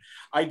guy, but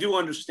I do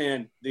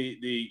understand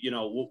the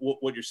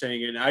what you're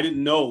saying, and I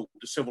didn't know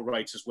the civil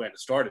rights is when it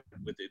started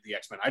with the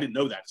X-Men. I didn't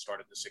know that it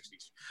started in the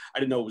 '60s. I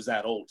didn't know it was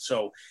that old.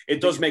 So it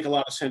does make a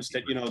lot of sense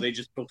that they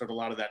just filtered a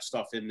lot of that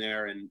stuff in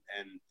there, and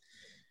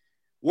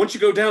once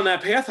you go down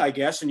that path, I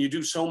guess, and you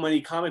do so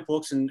many comic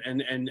books, and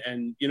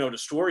the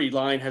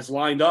storyline has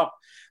lined up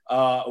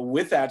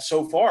with that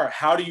so far.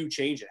 How do you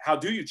change it? How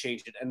do you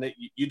change it? And that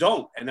you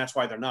don't, and that's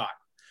why they're not.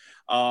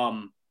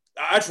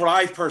 That's what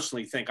I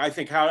personally think. I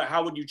think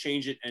how would you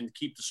change it and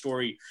keep the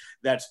story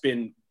that's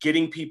been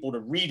getting people to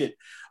read it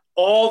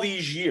all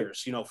these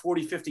years,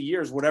 40, 50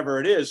 years, whatever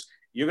it is.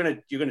 You're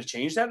gonna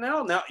change that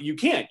now? Now you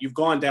can't. You've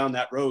gone down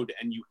that road,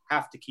 and you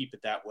have to keep it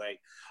that way.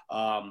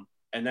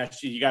 And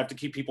that's, you have to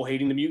keep people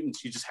hating the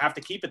mutants. You just have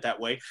to keep it that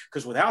way,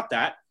 because without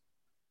that,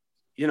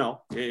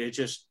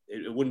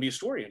 it wouldn't be a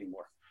story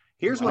anymore.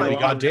 Here's what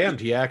goddamned.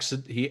 He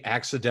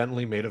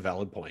accidentally made a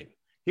valid point.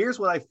 Here's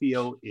what I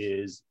feel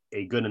is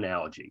a good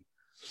analogy.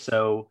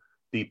 So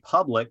the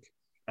public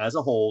as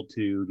a whole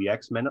to the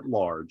X-Men at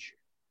large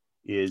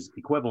is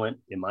equivalent,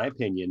 in my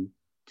opinion,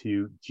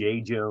 to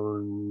J.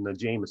 Jonah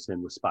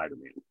Jameson with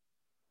Spider-Man.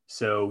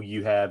 So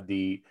you have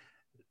the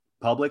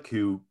public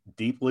who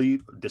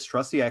deeply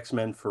distrust the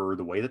X-Men for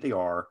the way that they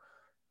are.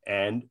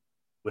 And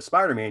with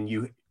Spider-Man,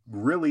 you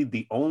really,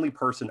 the only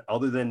person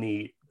other than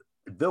the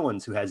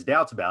villains who has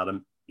doubts about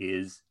him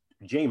is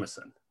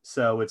Jameson.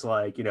 So it's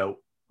like,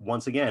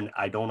 once again,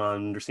 I don't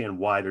understand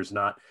why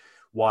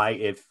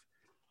if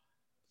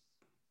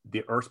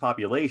the Earth's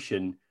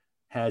population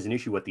has an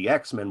issue with the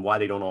X-Men, why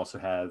they don't also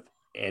have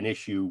an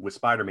issue with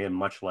Spider-Man,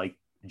 much like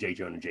J.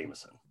 Jonah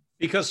Jameson.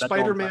 Because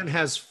Spider-Man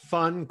has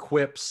fun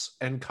quips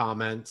and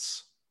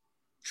comments.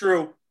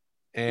 True.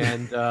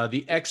 And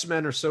the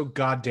X-Men are so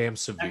goddamn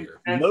severe.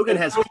 Logan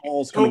has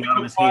balls coming out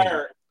of his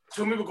hand.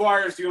 Tobey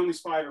Maguire is the only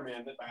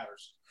Spider-Man that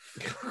matters.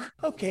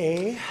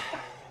 Okay.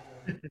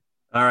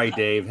 All right,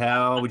 Dave,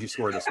 how would you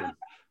score this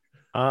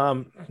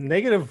one?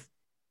 Negative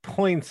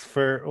points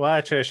for, well,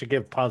 actually, I should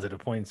give positive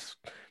points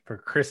for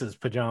Chris's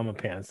pajama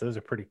pants. Those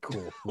are pretty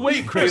cool.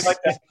 Wait, Chris,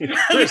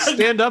 Chris,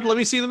 stand up. Let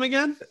me see them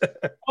again.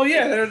 Oh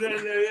yeah, they're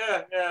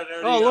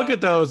Oh, look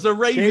at those. The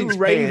Ravens.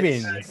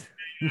 Ravens. Pants.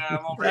 Yeah,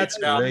 I'm all That's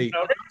now. great.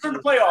 No, for the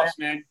playoffs,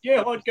 man.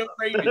 Yeah, let's go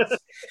Ravens.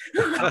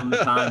 Come the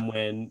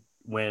time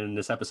when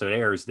this episode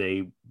airs,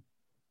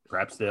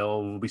 perhaps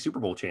they'll be Super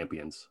Bowl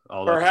champions.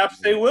 Perhaps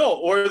they will,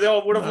 or they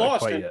would have Not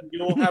lost, quite and yet.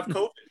 you'll have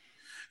COVID.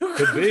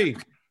 Could be.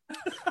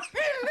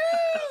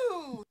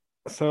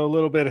 So a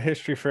little bit of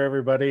history for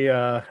everybody.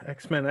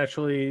 X-Men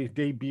actually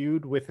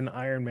debuted with an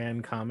Iron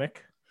Man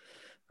comic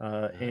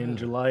in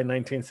July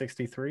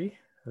 1963.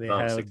 They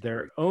had 63.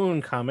 their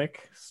own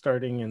comic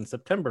starting in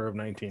September of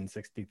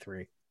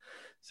 1963.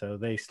 So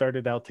they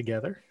started out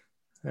together.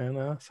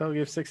 And so I'll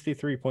give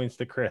 63 points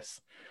to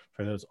Chris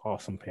for those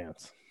awesome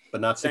pants. But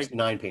not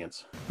 69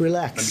 pants.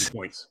 Relax. 100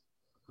 points.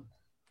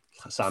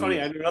 It's funny,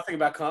 I knew nothing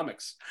about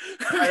comics.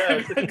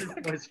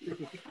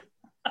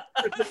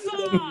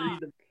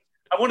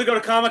 I want to go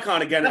to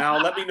Comic-Con again,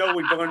 Al. Let me know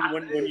when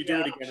you do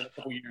it again in a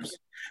couple years.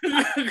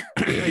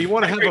 Yeah, you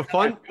want to have a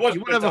fun? It was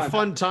You a want to good have a time.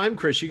 fun time,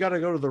 Chris? You got to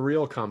go to the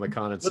real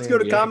Comic-Con. Let's go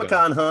to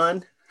Comic-Con,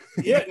 hon.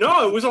 Yeah,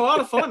 no, it was a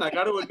lot of fun. I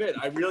got to admit,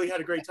 I really had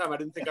a great time. I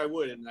didn't think I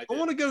would, and I I did.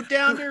 want to go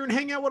down there and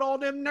hang out with all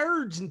them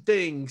nerds and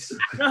things.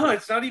 No,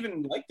 it's not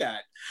even like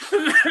that.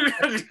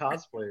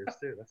 Cosplayers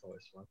too. That's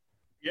always fun.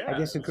 Yeah, I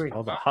disagree.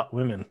 All the hot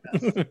women.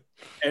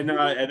 and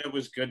it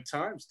was good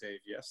times, Dave.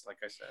 Yes, like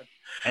I said.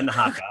 And the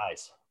hot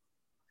guys.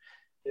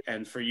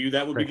 And for you,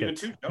 that would be good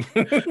Crickets. too.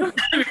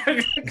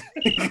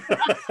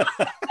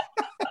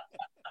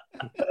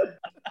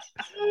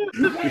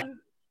 No?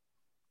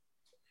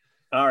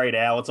 All right,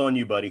 Al, it's on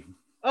you, buddy.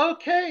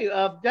 Okay,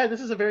 yeah, this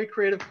is a very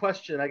creative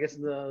question. I guess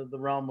in the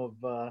realm of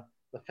the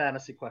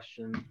fantasy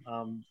question.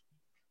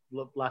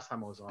 Last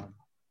time I was on,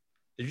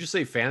 Did you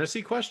say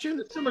fantasy question?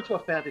 it's similar to a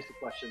fantasy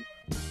question.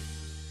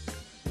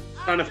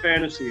 Kind of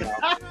fantasy.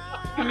 Al.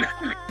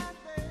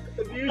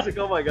 The music,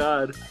 oh my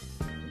god.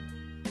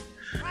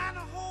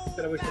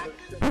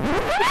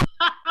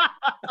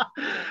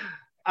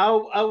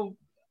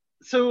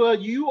 So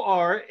you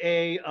are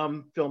a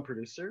film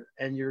producer,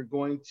 and you're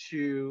going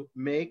to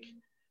make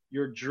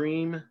your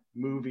dream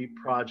movie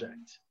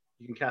project.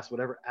 You can cast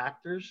whatever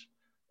actors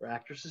or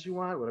actresses you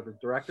want, whatever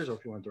directors, or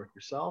if you want to direct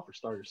yourself or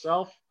star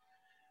yourself.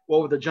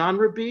 What would the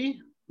genre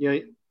be?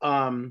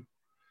 Who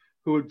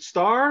would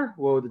star?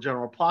 What would the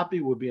general plot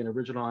be? Would be an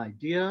original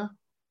idea?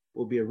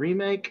 Will be a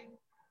remake?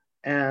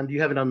 And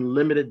you have an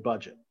unlimited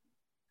budget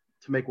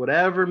to make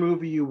whatever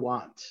movie you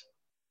want.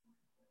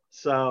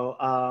 So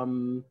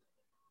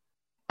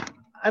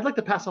I'd like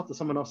to pass off to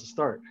someone else to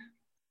start.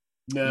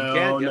 No,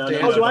 You no, have to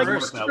no. answer do I go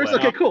first. first?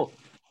 Okay, cool.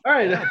 All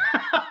right.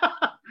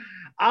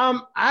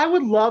 I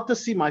would love to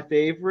see my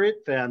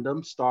favorite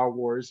fandom, Star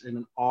Wars, in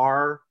an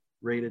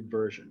R-rated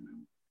version.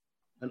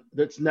 And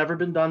that's never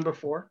been done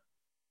before.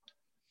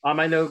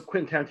 I know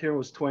Quentin Tarantino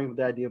was toying with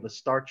the idea of a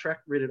Star Trek,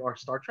 rated R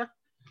Star Trek.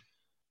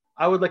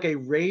 I would like a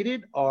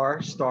rated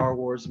R Star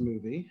Wars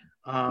movie.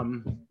 I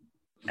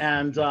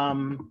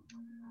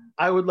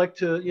would like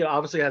to,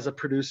 obviously as a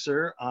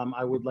producer,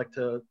 I would like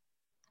to,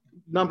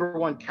 number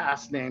one,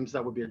 cast names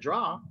that would be a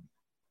draw,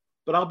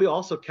 but I'll be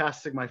also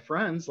casting my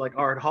friends like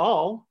Art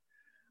Hall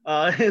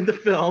in the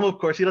film. Of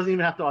course, he doesn't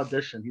even have to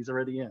audition. He's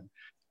already in.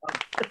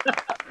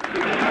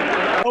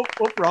 Oh,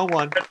 wrong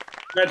one.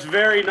 That's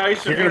very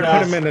nice of You're you. going to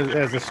put him in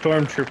as a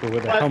stormtrooper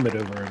with a helmet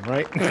over him,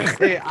 right?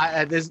 Hey,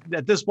 at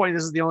this point,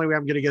 this is the only way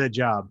I'm going to get a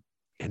job.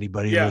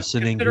 Anybody Yeah,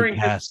 listening who considering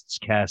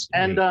cast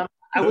And me.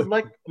 I would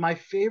like my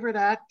favorite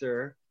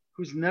actor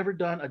who's never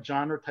done a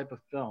genre type of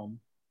film,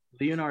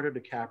 Leonardo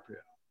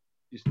DiCaprio,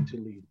 used to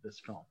lead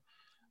this film.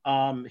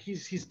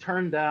 He's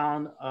turned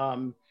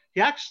down.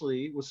 He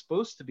actually was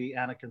supposed to be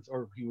Anakin,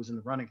 or he was in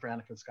the running for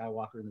Anakin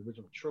Skywalker in the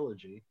original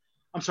trilogy.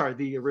 I'm sorry,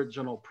 the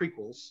original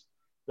prequels.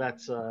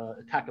 That's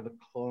Attack of the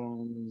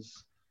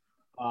Clones,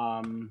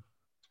 and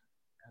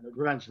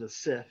Revenge of the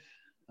Sith,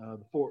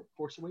 the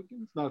Force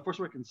Awakens. No, The Force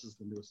Awakens is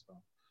the newest film.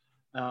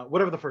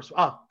 Whatever the first,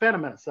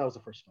 Phantom Menace, that was the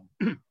first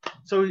film.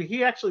 So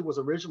he actually was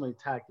originally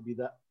tagged to be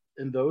that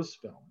in those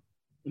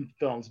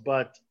films,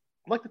 but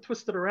I'd like to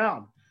twist it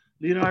around.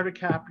 Leonardo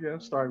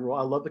DiCaprio starring role.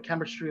 I love the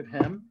chemistry of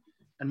him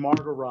and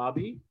Margot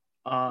Robbie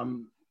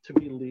to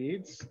be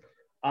leads.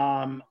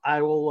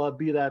 I will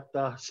be that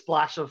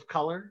splash of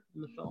color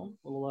in the film,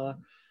 a little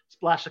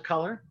splash of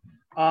color,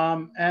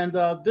 and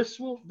this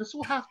will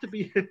have to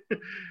be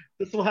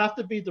this will have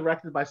to be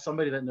directed by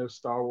somebody that knows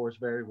Star Wars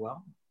very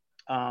well,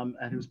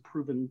 and who's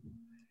proven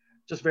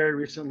just very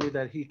recently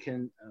that he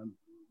can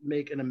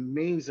make an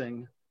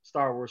amazing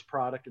Star Wars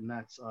product, and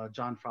that's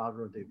Jon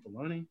Favreau and Dave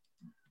Filoni.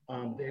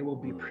 They will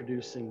be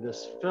producing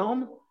this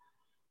film.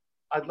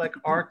 I'd like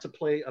Art to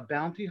play a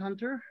bounty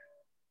hunter.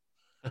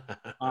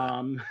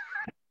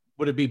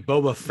 Would it be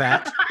Boba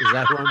Fett? Is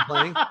that who I'm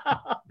playing?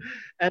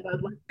 And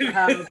I'd like to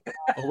have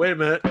Oh, wait a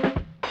minute.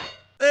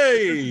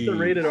 Hey, the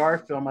rated R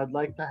film. I'd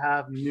like to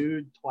have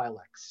nude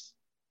Twi'leks.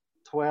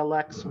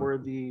 Twi'leks were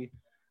the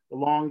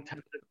long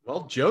tentacle.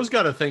 well, Joe's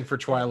got a thing for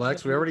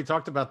Twi'leks. We already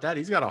talked about that.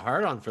 He's got a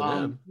hard on for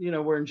them.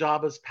 We're in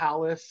Jabba's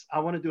palace. I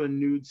want to do a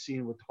nude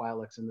scene with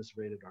Twi'leks in this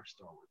rated R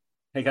Star Wars.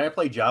 Hey, can I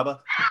play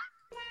Jabba?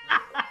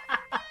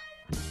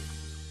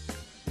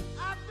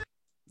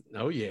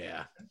 Oh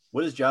yeah,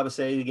 What does Jabba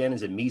say again?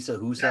 Is it Misa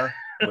Husa?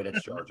 Wait,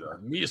 that's Jar Jar.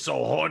 me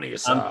so horny.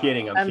 Sir. I'm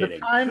kidding. I'm And kidding.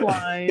 the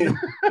timeline,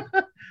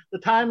 the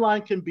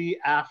timeline can be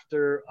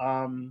after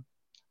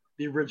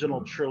the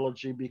original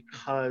trilogy,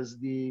 because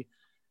the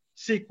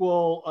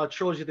sequel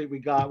trilogy that we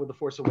got with The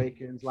Force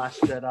Awakens,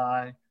 Last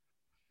Jedi,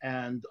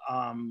 and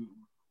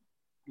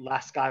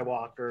Last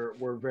Skywalker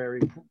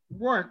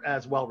weren't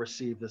as well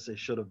received as they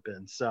should have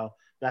been. So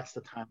that's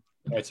the time.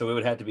 All right, so it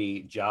would have to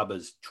be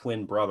Jabba's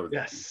twin brother.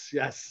 Then.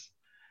 Yes.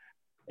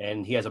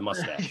 And he has a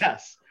mustache.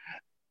 Yes.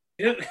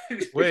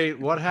 Wait,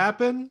 what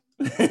happened?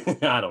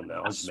 I don't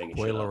know. I'm just making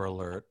Spoiler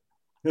alert.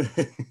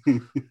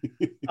 And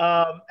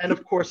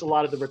of course, a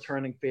lot of the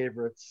returning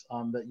favorites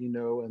that you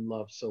know and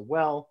love so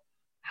well.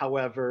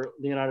 However,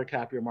 Leonardo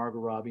DiCaprio, Margot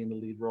Robbie in the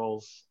lead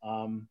roles,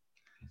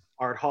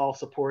 Art Hall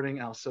supporting,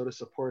 Al Soda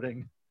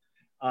supporting,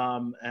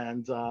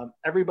 and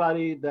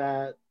everybody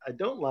that I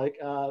don't like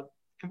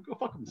can go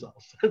fuck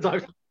themselves.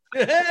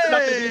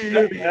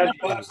 Hey!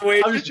 That's the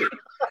way I'm just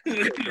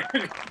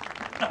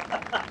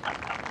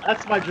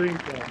That's my dream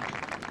film.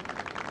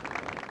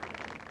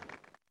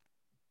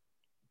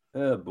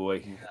 Oh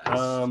boy.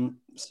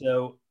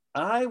 So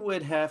I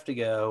would have to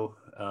go.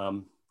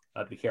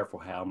 I'd be careful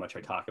how much I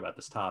talk about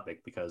this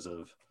topic because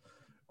of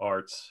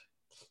Art's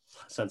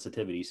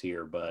sensitivities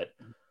here, but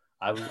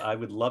I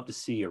would love to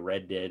see a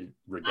Red Dead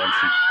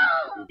Redemption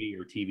movie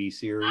or TV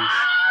series.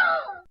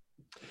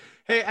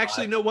 Hey,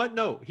 actually, you know what?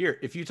 No, here.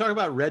 If you talk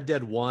about Red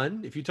Dead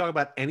 1, if you talk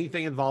about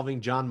anything involving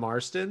John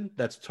Marston,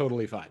 that's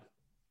totally fine.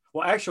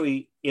 Well,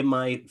 actually, in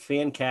my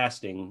fan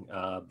casting,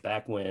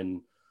 back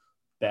when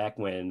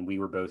we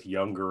were both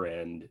younger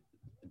and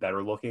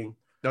better looking.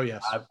 Oh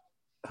yes.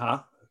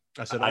 I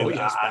said, oh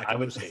yes. I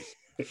would say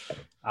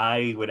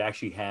I would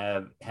actually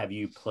have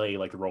you play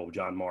like the role of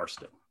John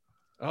Marston.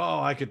 Oh,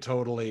 I could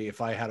totally,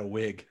 if I had a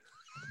wig.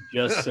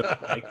 Just so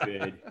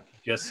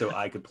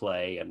I could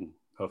play, and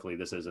hopefully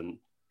this isn't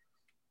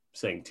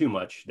saying too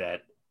much,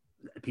 that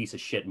piece of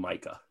shit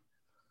Micah.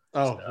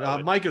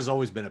 Oh, Micah's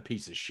always been a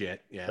piece of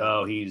shit. Yeah.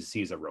 Oh,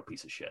 he's a real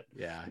piece of shit.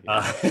 Yeah.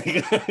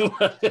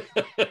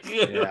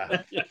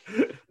 Yeah.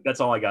 That's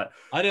all I got.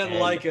 I didn't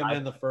like him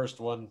in the first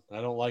one. I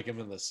don't like him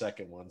in the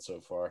second one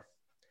so far.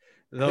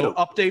 Though,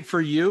 update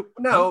for you.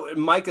 No,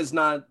 Micah's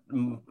not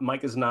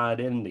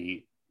in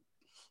the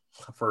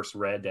first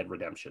Red Dead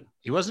Redemption.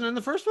 He wasn't in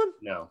the first one?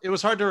 No. It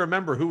was hard to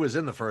remember who was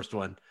in the first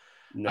one.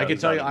 No, I can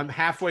tell you, I'm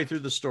halfway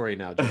through the story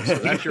now, Joe. So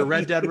that's your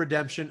Red Dead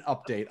Redemption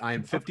update. I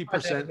am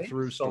 50%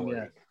 through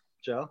story.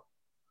 Joe?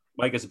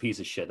 Micah's a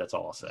piece of shit. That's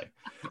all I'll say.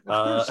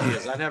 Of course he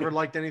is. I never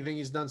liked anything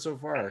he's done so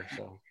far.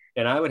 So.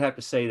 And I would have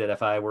to say that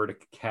if I were to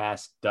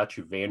cast Dutch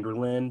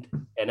Vanderland,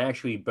 and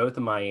actually both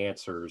of my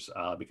answers,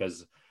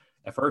 because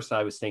at first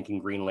I was thinking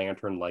Green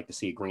Lantern, like to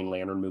see a Green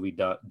Lantern movie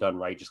done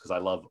right, just because I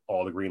love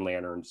all the Green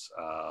Lanterns,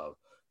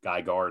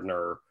 Guy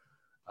Gardner,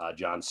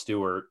 John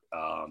Stewart,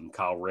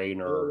 Kyle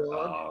Rayner,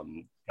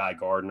 Guy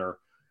Gardner.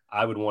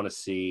 I would want to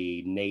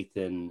see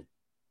Nathan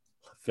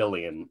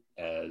Fillion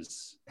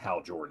as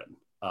Hal Jordan.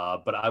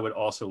 But I would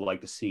also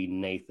like to see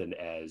Nathan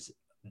as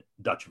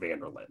Dutch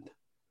Vanderland.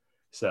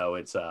 So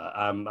it's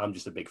I'm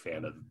just a big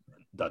fan of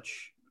of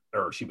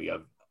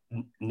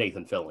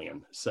Nathan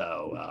Fillion.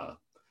 So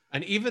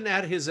and even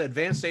at his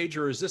advanced age,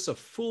 or is this a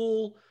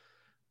full,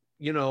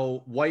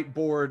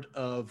 whiteboard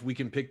of we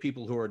can pick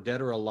people who are dead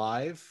or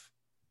alive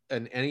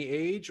at any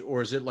age,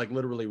 or is it like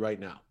literally right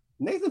now?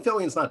 Nathan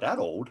Fillion's not that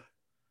old.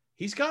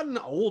 He's gotten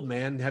old,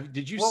 man.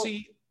 Did you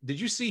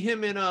see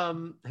him in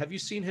have you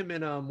seen him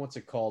in what's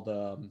it called?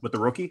 With the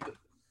Rookie?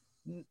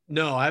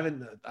 No, I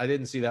haven't. I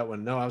didn't see that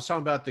one. No, I was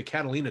talking about the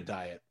Catalina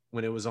Diet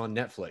when it was on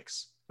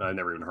Netflix. I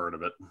never even heard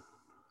of it.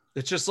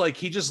 It's just like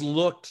he just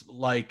looked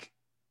like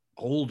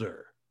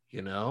older,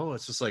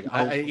 It's just like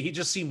he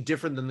just seemed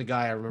different than the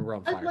guy I remember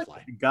on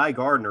Firefly. Guy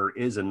Gardner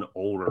is an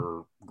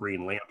older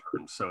Green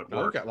Lantern, so it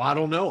worked. Okay. Well, I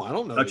don't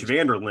know. Dutch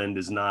Vanderland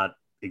is not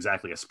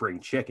exactly a spring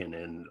chicken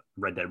in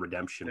Red Dead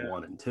Redemption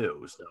 1 and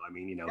 2. So I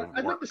mean,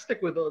 I'd like to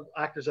stick with the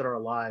actors that are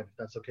alive. If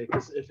that's okay,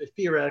 because if it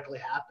theoretically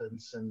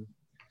happens, and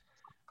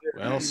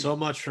well, so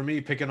much for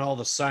me picking all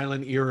the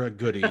silent era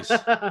goodies.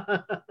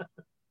 How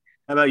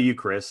about you,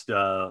 Chris?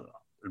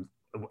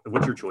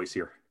 What's your choice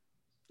here?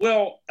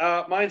 Well,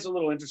 mine's a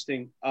little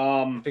interesting.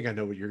 I think I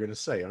know what you're going to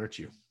say, aren't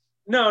you?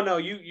 No,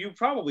 you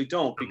probably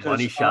don't, because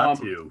money shot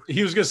too.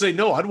 He was going to say,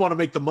 no, I'd want to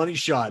make the money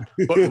shot,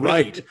 but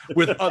right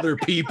with other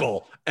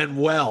people and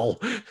well.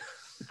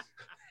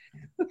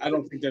 I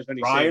don't think there's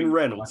any. Ryan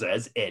Reynolds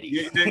as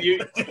Eddie.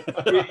 You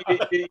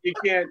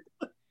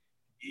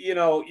you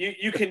know,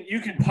 you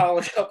can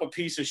polish up a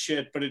piece of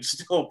shit, but it's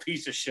still a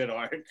piece of shit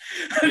art.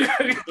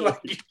 Like,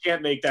 you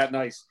can't make that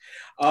nice.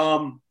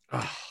 No,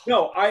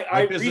 My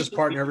I business recently,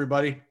 partner,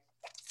 everybody.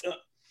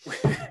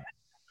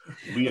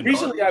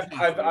 recently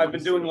I've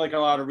been doing like a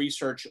lot of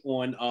research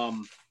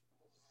on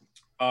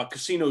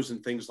casinos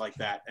and things like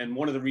that. And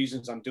one of the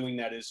reasons I'm doing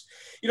that is,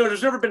 you know,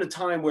 there's never been a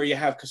time where you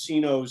have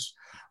casinos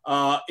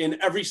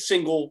in every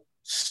single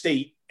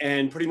state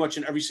and pretty much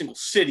in every single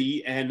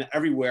city and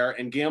everywhere.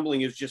 And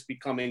gambling is just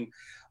becoming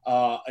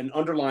an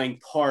underlying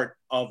part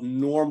of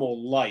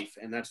normal life.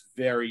 And that's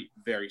very,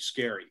 very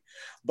scary.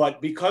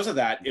 But because of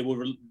that, it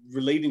was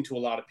relating to a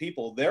lot of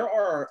people. There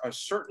are a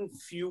certain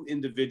few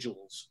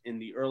individuals in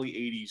the early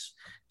 80s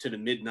to the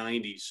mid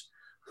 90s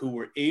who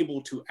were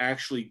able to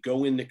actually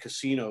go into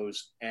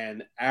casinos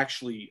and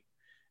actually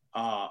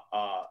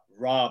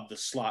rob the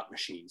slot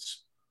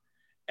machines.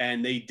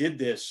 And they did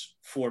this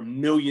for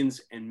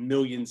millions and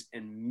millions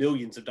and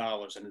millions of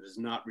dollars, and it is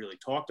not really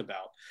talked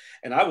about.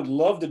 And I would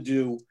love to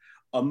do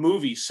a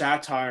movie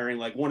satiring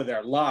like one of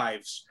their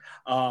lives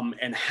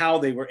and how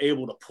they were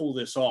able to pull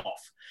this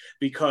off,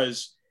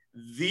 because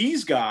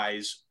these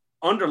guys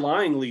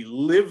underlyingly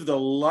live the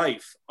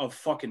life of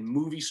fucking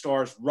movie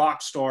stars,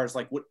 rock stars,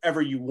 like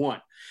whatever you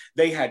want.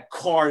 They had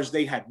cars,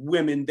 they had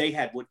women, they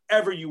had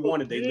whatever you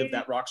wanted. They lived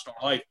that rock star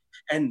life.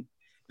 And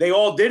they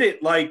all did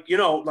it like, you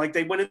know, like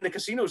they went into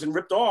casinos and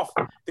ripped off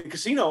the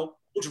casino,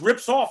 which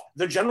rips off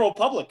the general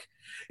public,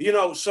 you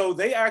know. So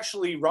they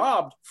actually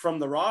robbed from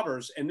the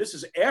robbers. And this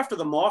is after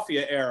the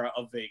mafia era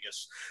of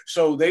Vegas.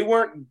 So they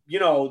weren't, you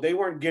know, they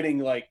weren't getting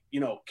like, you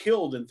know,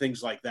 killed and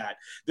things like that.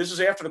 This is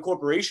after the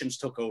corporations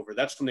took over.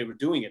 That's when they were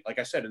doing it, like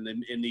I said, in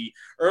the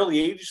early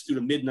 80s through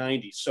the mid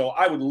 90s. So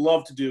I would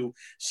love to do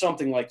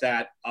something like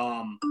that.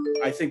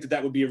 I think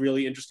that would be a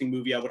really interesting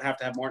movie. I would have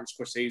to have Martin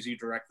Scorsese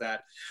direct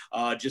that,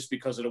 just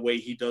because of the way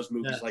he does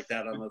movies like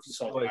that. I don't know if you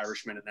saw The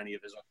Irishman and any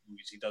of his other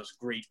movies. He does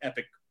great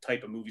epic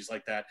type of movies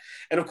like that.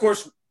 And of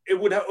course, it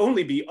would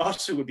only be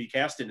us who would be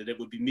cast in it. It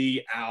would be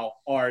me,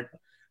 Al, Art,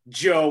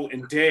 Joe,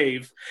 and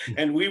Dave,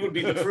 and we would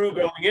be the crew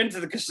going into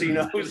the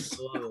casinos.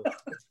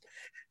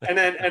 And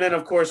then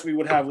of course we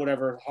would have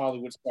whatever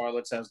Hollywood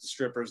starlets as the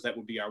strippers that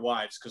would be our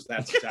wives, because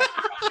that's exactly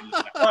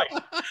right.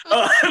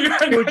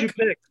 Who would you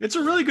pick? It's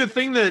a really good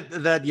thing that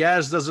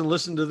Yaz doesn't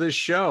listen to this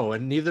show,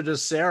 and neither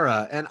does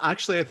Sarah. And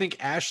actually, I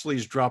think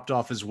Ashley's dropped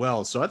off as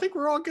well. So I think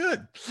we're all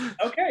good.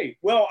 Okay.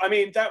 Well, I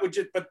mean, that would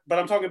just, but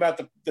I'm talking about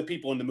the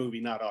people in the movie,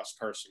 not us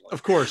personally.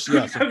 Of course,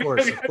 yes, of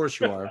course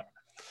you are.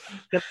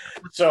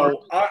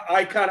 So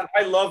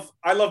I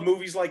love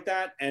movies like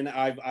that, and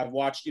I've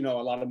watched, you know,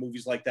 a lot of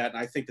movies like that, and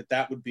I think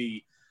that would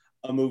be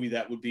a movie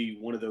that would be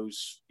one of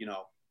those, you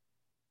know,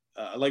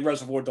 like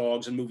Reservoir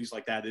Dogs and movies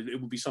like that. It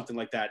would be something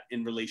like that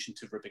in relation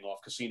to ripping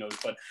off casinos,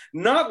 but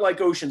not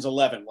like Ocean's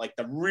 11, like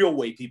the real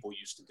way people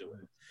used to do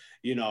it.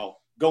 You know,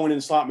 going in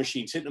slot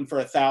machines, hitting them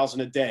for $1,000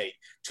 a day,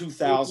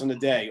 $2,000 a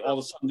day. All of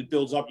a sudden it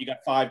builds up. You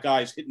got 5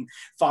 guys hitting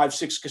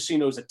 5-6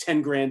 casinos at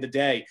 $10,000 a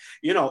day.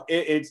 You know,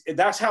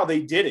 that's how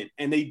they did it,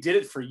 and they did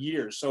it for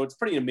years. So it's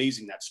pretty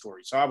amazing, that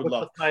story. So I would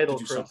love to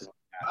do something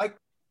like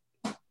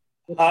that.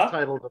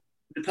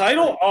 The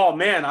title? Oh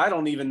man, I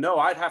don't even know.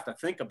 I'd have to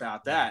think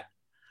about that.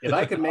 If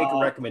I could make a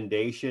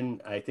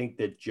recommendation, I think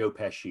that Joe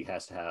Pesci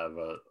has to have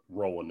a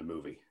role in the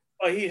movie.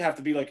 Well, he'd have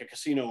to be like a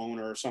casino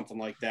owner or something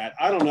like that.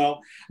 I don't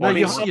know. No,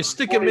 you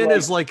stick him in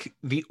as like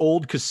the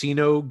old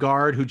casino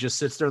guard who just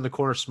sits there in the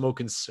corner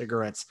smoking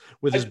cigarettes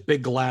with his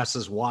big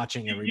glasses,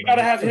 watching everybody. You got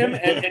to have him,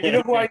 and you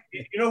know who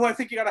I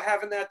think you got to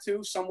have in that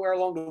too, somewhere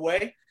along the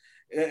way,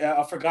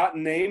 a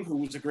forgotten name who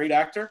was a great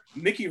actor,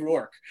 Mickey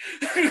Rourke.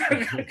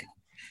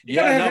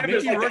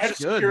 Mickey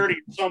Rourke's good. Security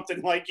or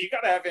something, like, you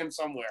got to have him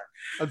somewhere.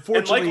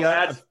 Unfortunately,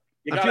 I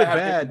feel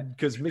bad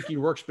because Mickey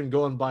Rourke's been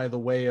going by the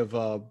way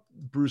of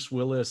Bruce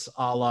Willis,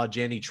 a la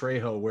Danny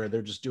Trejo, where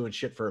they're just doing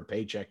shit for a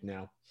paycheck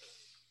now.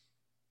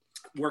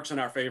 Works in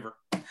our favor.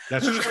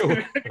 That's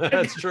true.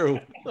 That's true.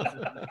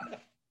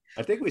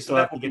 I think we still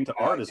have to get to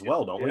Art as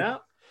well, don't we? Yeah,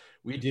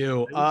 we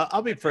do.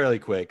 I'll be fairly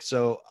quick.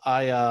 So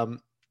I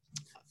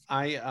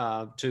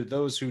to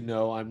those who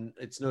know,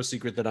 it's no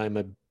secret that I'm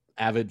an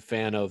avid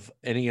fan of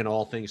any and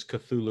all things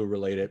Cthulhu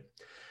related.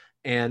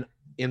 And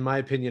in my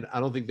opinion, I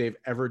don't think they've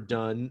ever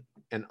done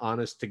an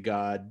honest to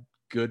God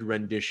good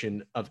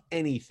rendition of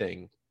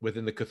anything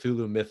within the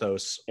Cthulhu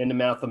mythos. In the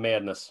Mouth of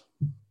Madness.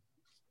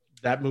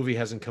 That movie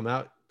hasn't come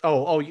out.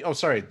 Oh,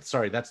 sorry.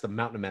 That's the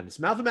Mountain of Madness.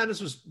 Mouth of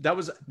Madness was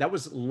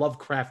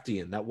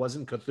Lovecraftian. That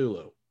wasn't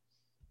Cthulhu.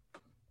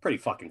 Pretty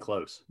fucking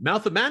close.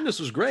 Mouth of Madness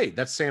was great.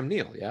 That's Sam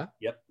Neill, yeah?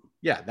 Yep.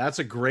 Yeah, that's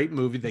a great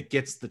movie that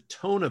gets the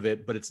tone of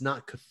it, but it's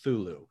not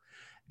Cthulhu.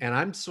 And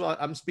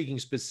I'm speaking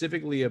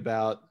specifically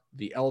about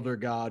the Elder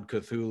God,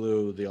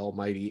 Cthulhu, the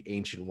Almighty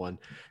Ancient One.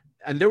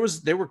 And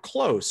they were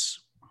close.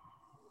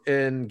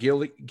 And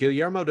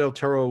Guillermo del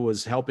Toro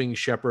was helping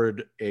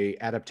shepherd a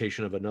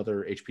adaptation of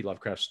another H.P.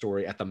 Lovecraft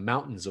story at the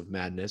Mountains of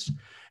Madness.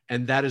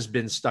 And that has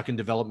been stuck in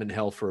development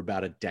hell for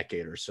about a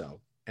decade or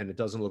so. And it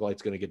doesn't look like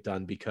it's going to get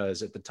done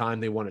because at the time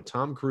they wanted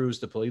Tom Cruise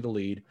to play the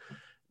lead.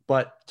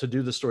 But to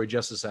do the story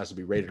justice, it has to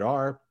be rated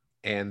R,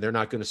 and they're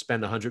not going to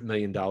spend $100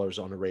 million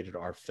on a rated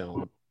R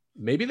film.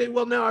 Maybe they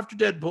will now after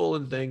Deadpool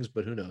and things,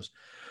 but who knows?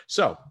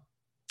 So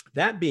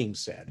that being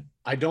said,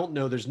 I don't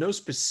know. There's no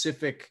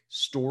specific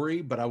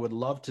story, but I would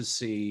love to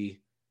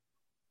see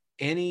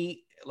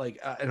any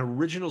an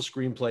original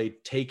screenplay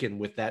taken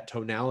with that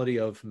tonality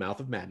of Mouth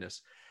of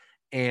Madness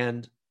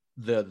and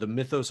the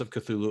mythos of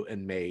Cthulhu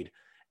and made.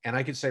 And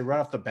I could say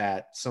right off the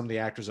bat, some of the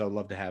actors I would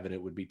love to have in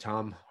it would be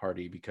Tom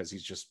Hardy, because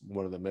he's just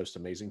one of the most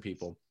amazing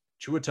people.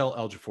 Chiwetel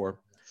Ejiofor,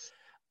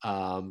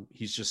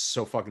 he's just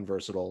so fucking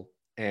versatile.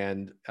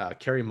 And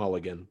Carey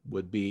Mulligan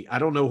would be, I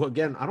don't know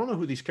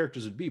who these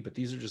characters would be, but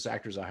these are just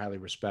actors I highly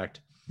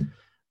respect.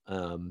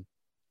 And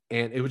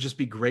it would just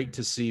be great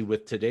to see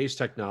with today's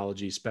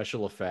technology,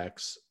 special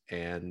effects,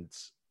 and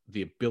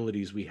the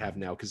abilities we have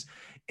now, because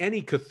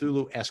any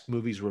Cthulhu-esque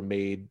movies were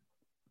made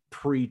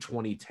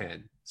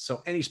pre-2010.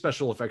 So any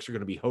special effects are going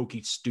to be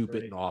hokey,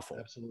 stupid, and awful.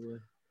 Absolutely.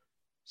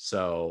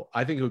 So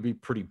I think it would be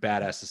pretty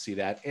badass to see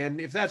that.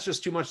 And if that's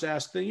just too much to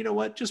ask, then you know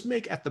what? Just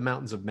make At the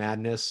Mountains of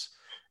Madness.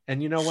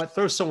 And you know what?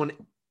 Throw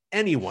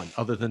anyone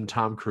other than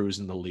Tom Cruise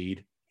in the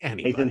lead.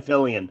 Anybody. Nathan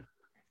Fillion.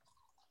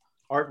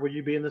 Art, will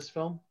you be in this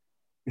film?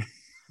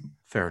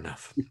 Fair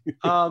enough.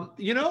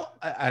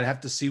 I'd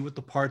have to see what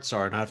the parts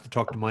are, and I have to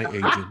talk to my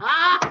agent.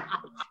 I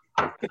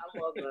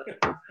love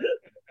that.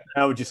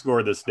 How would you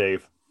score this,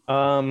 Dave?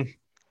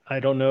 I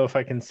don't know if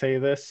I can say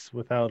this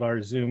without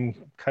our Zoom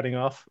cutting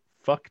off.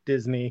 Fuck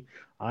Disney.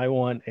 I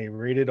want a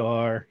rated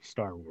R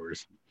Star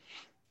Wars.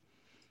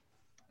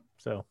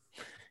 So,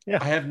 yeah.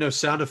 I have no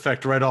sound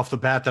effect right off the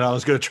bat that I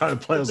was going to try to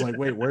play. I was like,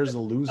 wait, where's the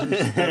losers?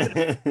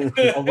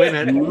 Oh, wait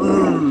a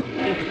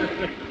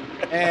minute.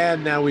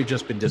 And now we've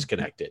just been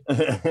disconnected.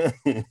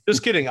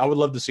 Just kidding. I would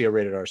love to see a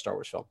rated R Star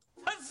Wars film.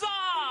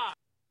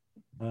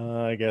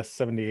 I guess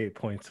 78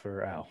 points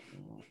for Al.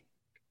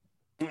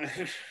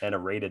 And a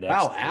rated X.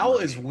 Wow, Al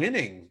is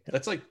winning.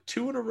 That's like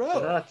 2 in a row.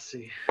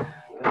 Grazie.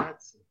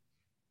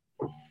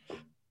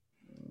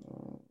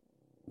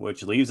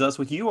 Which leaves us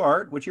with you,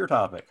 Art. What's your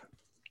topic?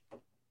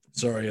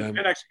 Sorry, I'm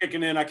Next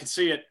kicking in. I can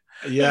see it.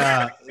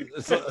 Yeah,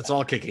 it's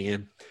all kicking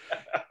in.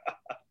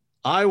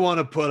 I want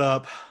to put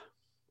up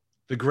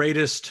the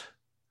greatest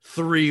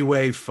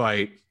 3-way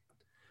fight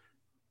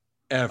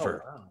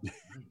ever. Oh, wow. Nice.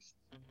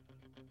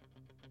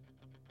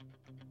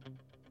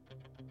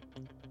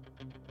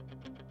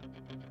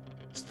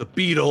 It's the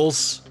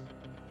Beatles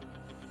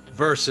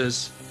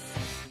versus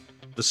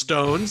the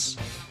Stones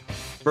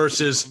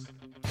versus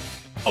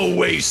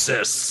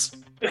Oasis.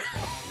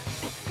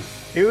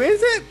 Who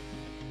is it?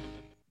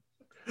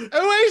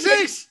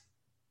 Oasis!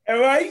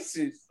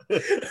 Oasis.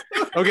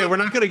 Okay, we're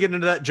not going to get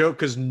into that joke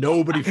because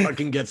nobody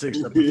fucking gets it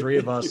except the three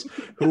of us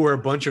who are a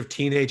bunch of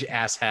teenage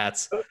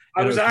asshats.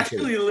 I was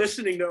actually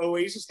listening to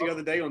Oasis the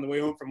other day on the way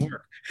home from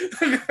work.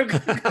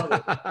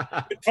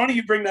 It's funny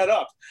you bring that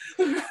up.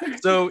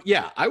 So,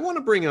 yeah, I want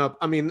to bring up,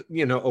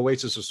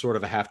 Oasis was sort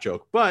of a half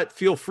joke, but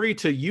feel free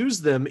to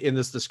use them in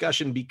this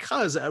discussion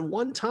because at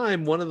one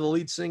time, one of the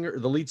lead singer,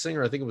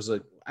 I think it was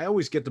I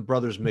always get the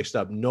brothers mixed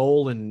up.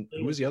 Noel and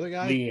who was the other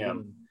guy?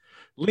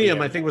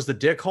 Liam, I think, was the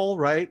dickhole,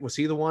 right? Was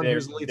he the one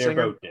who's the lead singer?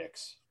 They're both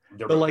dicks.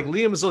 But like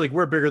Liam's like,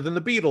 we're bigger than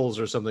the Beatles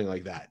or something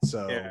like that.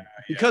 So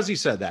because he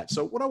said that.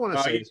 So what I want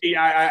to say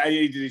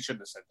he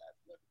shouldn't have said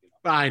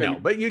that. I know,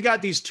 but you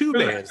got these two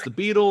bands, the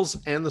Beatles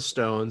and the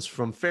Stones,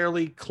 from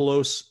fairly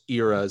close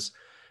eras,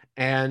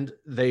 and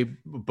they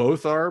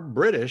both are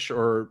British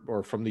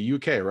or from the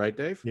UK, right,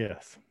 Dave?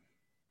 Yes.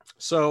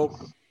 So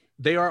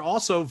they are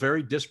also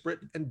very disparate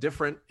and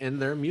different in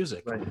their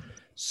music. Right.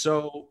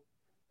 So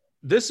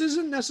this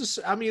isn't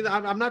necessary. I mean,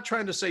 I'm not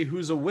trying to say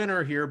who's a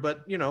winner here,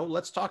 but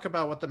let's talk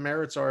about what the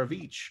merits are of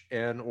each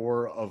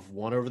or of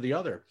one over the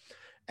other.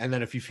 And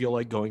then if you feel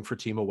like going for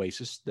Team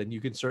Oasis, then you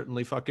can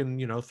certainly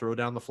fucking, throw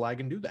down the flag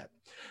and do that.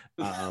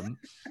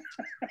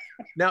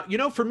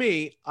 Now, for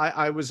me,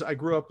 I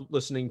grew up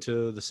listening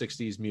to the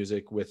 60s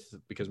music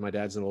because my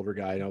dad's an older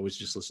guy and I always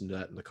just listened to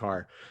that in the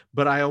car.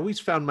 But I always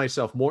found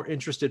myself more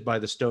interested by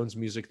the Stones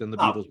music than the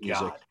Beatles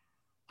music.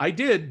 I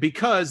did,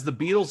 because the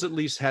Beatles at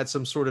least had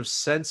some sort of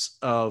sense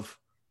of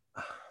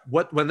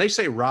when they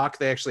say rock,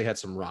 they actually had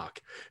some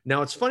rock.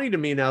 Now, it's funny to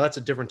me now, that's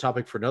a different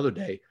topic for another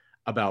day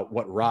about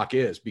what rock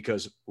is,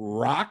 because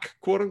rock,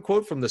 quote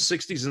unquote, from the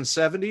 60s and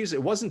 70s,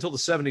 it wasn't until the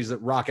 70s that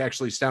rock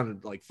actually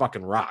sounded like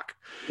fucking rock.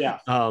 Yeah.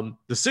 The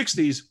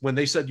 60s, when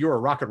they said you're a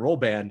rock and roll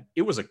band,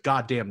 it was a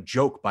goddamn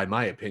joke, by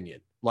my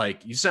opinion.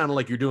 Like, you sounded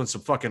like you're doing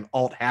some fucking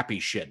alt happy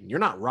shit and you're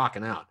not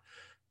rocking out.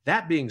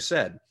 That being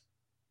said,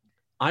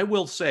 I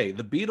will say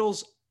the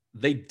Beatles,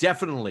 they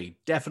definitely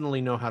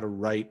know how to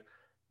write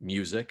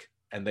music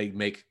and they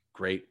make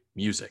great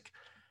music.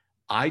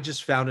 I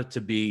just found it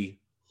to be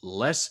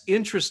less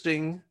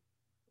interesting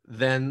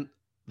than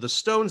the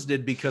Stones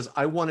did because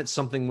I wanted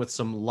something with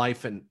some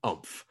life and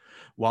oomph.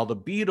 While the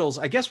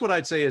Beatles, I guess what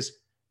I'd say is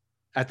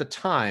at the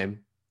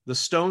time, the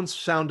Stones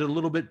sounded a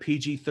little bit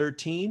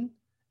PG-13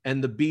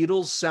 and the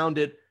Beatles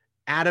sounded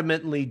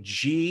adamantly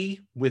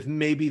G with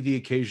maybe the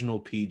occasional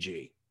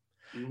PG.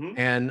 Mhm.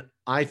 And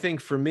I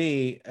think for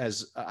me,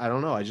 as I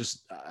don't know,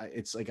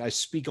 it's like I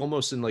speak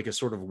almost in like a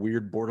sort of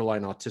weird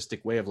borderline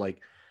autistic way of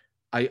like,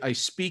 I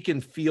speak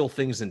and feel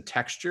things in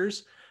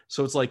textures.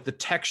 So it's like the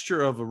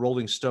texture of a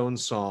Rolling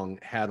Stones song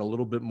had a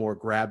little bit more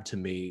grab to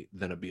me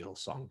than a Beatles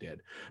song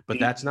did. But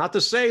that's not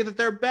to say that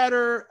they're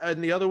better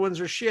and the other ones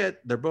are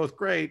shit. They're both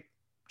great.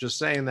 Just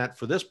saying that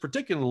for this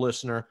particular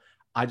listener,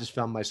 I just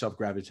found myself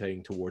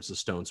gravitating towards the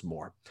Stones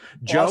more.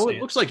 Joe, it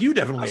looks like you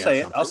definitely have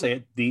something. I'll say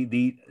it.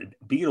 The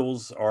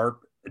Beatles are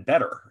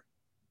better,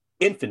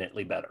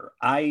 infinitely better.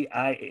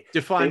 I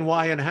define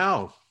why and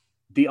how.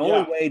 The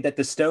only way that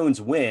the Stones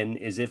win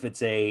is if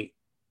it's a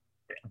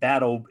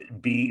battle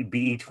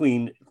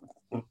between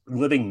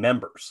living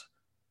members.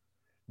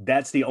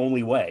 That's the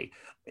only way.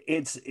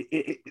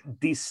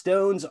 The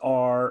Stones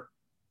are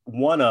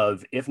one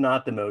of, if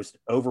not the most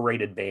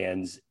overrated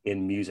bands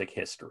in music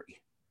history.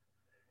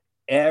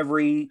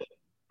 They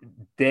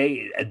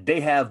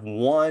have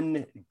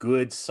one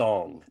good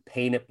song,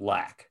 Paint It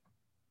Black.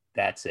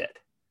 That's it.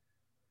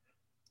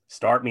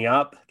 Start Me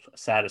Up,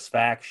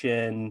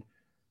 Satisfaction,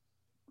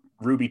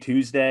 Ruby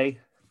Tuesday.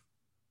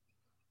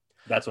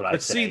 That's what I say.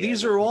 But see,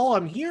 these are all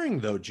I'm hearing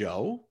though,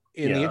 Joe,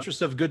 in the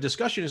interest of good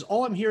discussion, is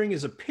all I'm hearing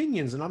is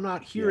opinions, and I'm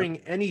not hearing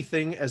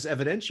anything as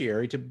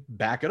evidentiary to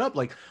back it up.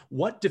 Like,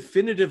 what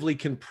definitively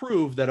can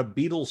prove that a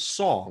Beatles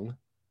song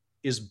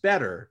is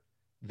better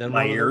than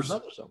my one ears.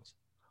 of those other songs?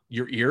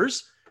 Your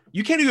ears?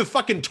 You can't even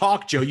fucking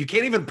talk, Joe. You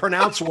can't even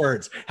pronounce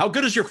words. How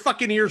good is your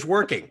fucking ears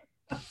working?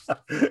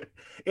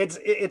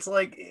 It's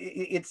like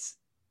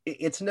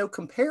it's no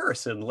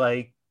comparison.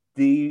 Like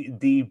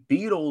the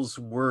Beatles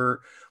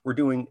were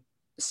doing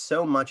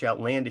so much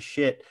outlandish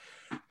shit,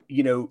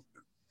 you know,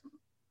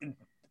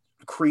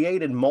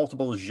 created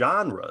multiple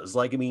genres.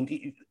 Like, I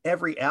mean,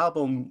 every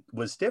album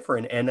was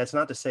different, and that's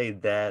not to say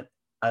that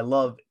I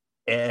love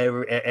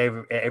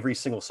every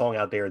single song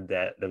out there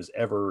that was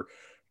ever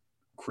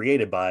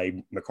created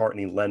by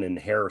McCartney, Lennon,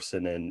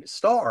 Harrison, and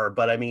Starr.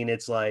 But I mean,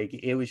 it's like,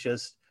 it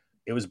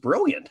was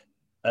brilliant.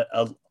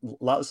 A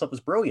lot of stuff was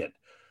brilliant.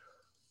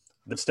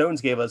 The Stones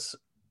gave us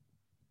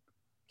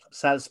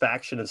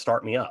Satisfaction and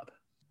Start Me Up.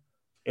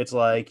 It's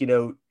like, you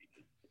know,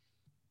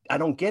 I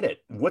don't get it.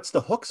 What's the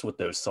hooks with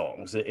those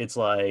songs? It's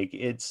like,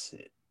 it's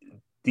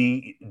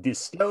the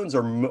Stones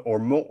are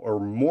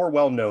more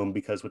well known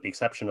because, with the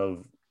exception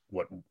of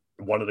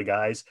one of the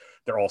guys,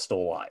 they're all still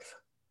alive.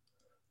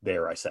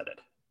 There, I said it.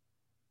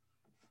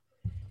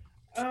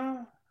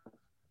 Go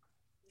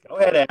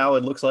ahead, Al.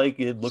 It looks like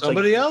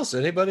somebody else.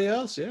 Anybody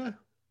else? Yeah.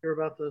 Hear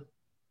about the?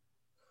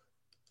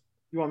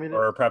 You want me to?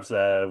 Or perhaps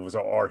it was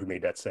R who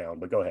made that sound.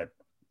 But go ahead.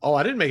 Oh,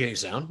 I didn't make any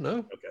sound. No.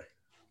 Okay.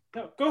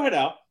 No, go ahead,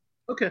 Al.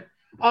 Okay.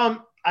 I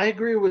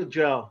agree with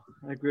Joe.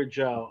 I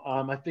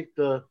think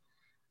the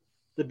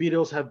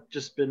Beatles have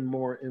just been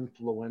more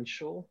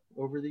influential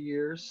over the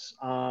years.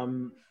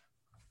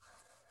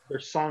 Their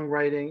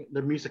songwriting,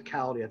 their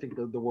musicality, I think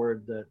the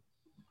word that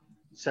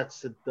sets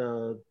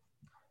the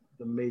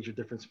major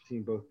difference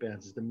between both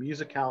bands is the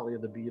musicality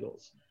of the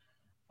Beatles.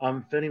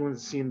 If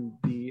anyone's seen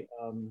the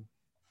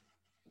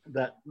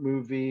that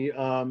movie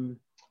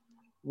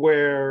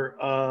where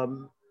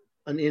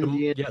an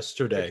Indian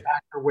yesterday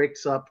actor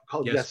wakes up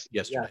called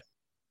yesterday,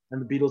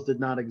 and the Beatles did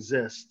not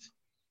exist.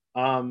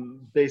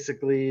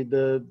 Basically,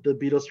 the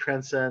Beatles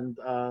transcend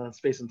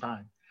space and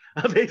time,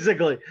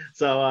 basically.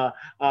 So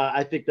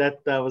I think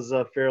that was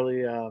a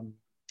fairly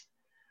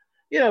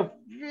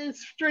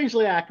it's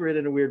strangely accurate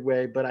in a weird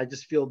way, but I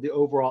just feel the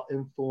overall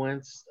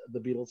influence the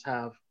Beatles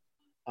have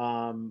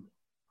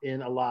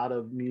in a lot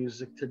of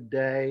music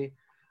today.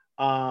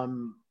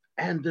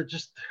 And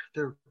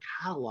their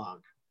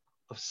catalog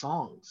of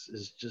songs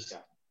is just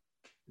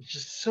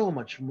so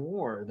much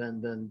more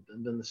than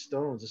the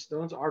Stones. The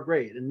Stones are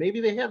great, and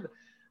maybe they have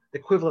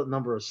equivalent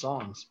number of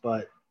songs,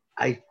 but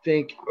I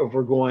think if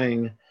we're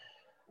going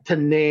to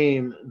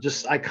name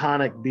just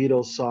iconic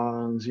Beatles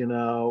songs, you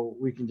know,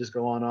 we can just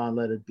go on,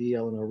 Let It Be,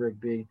 Eleanor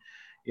Rigby,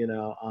 you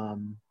know,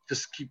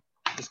 just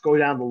go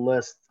down the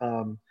list.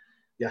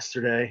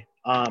 Yesterday,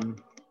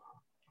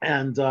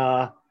 and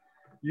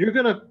you're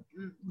gonna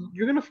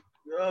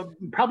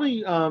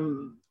probably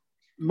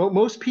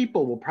most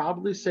people will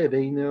probably say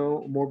they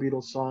know more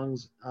Beatles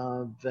songs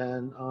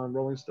than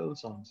Rolling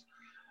Stones songs.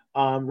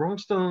 Rolling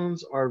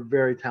Stones are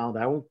very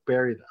talented. I won't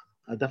bury them.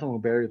 I definitely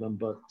won't bury them,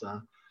 but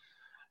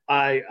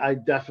I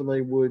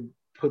definitely would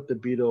put the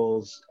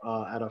Beatles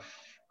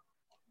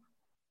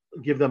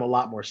give them a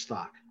lot more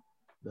stock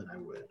than I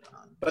would.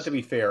 But to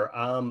be fair,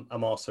 I'm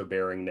also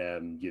bearing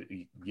them,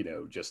 you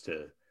know, just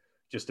to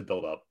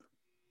build up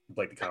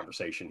like the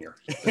conversation here.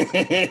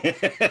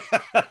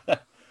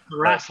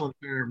 Wrestling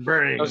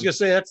brain. I was gonna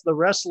say that's the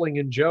wrestling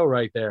in Joe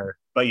right there.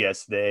 But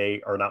yes,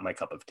 they are not my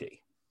cup of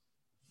tea.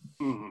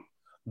 Mm-hmm.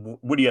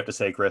 What do you have to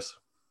say, Chris?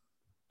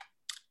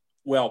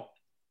 Well,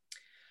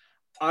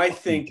 I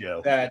think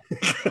that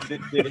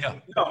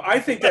I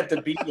think that the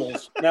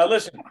Beatles. Now,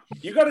 listen,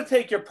 you got to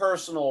take your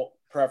personal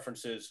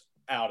preferences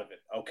out of it.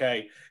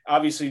 Okay,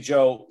 obviously,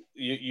 Joe,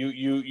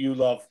 you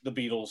love the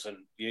Beatles and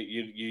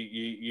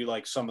you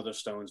like some of the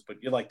Stones, but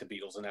you like the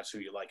Beatles and that's who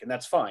you like, and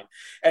that's fine.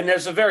 And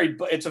it's a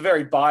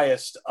very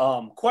biased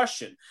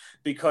question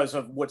because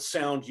of what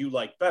sound you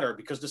like better,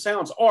 because the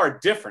sounds are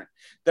different.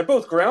 They're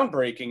both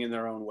groundbreaking in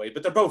their own way,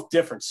 but they're both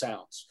different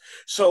sounds.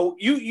 So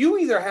you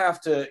either have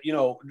to,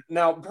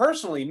 now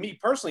me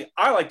personally,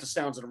 I like the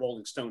sounds of the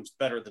Rolling Stones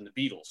better than the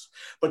Beatles.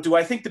 But do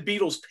I think the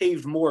Beatles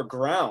paved more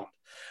ground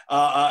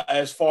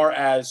as far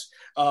as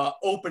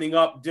opening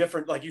up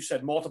different, like you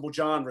said, multiple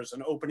genres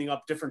and opening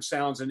up different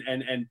sounds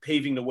and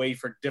paving the way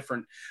for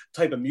different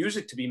type of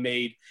music to be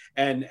made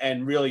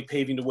and really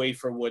paving the way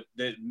for what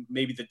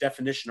maybe the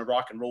definition of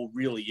rock and roll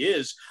really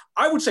is?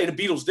 I would say the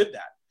Beatles did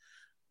that.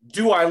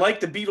 Do I like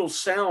the Beatles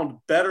sound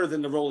better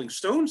than the Rolling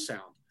Stones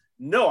sound?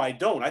 No, I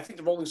don't. I think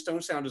the Rolling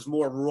Stone sound is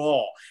more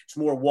raw. It's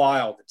more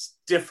wild. It's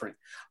different.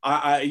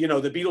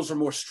 The Beatles are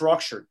more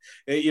structured,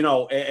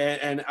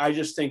 and I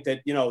just think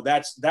that,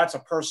 that's a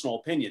personal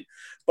opinion.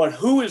 But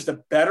who is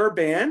the better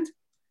band?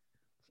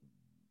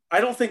 I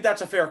don't think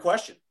that's a fair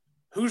question.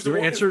 Who's the Your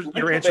answer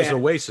is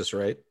Oasis,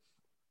 right?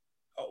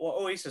 Well,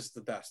 Oasis is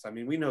the best. I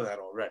mean, we know that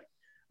already.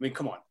 I mean,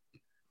 come on.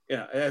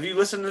 Yeah. Have you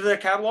listened to their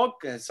catalog?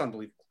 It's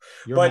unbelievable.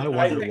 You're my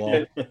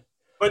Wonderwall.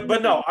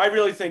 But no, I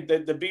really think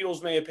that the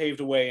Beatles may have paved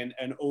the way, and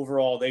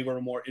overall they were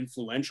a more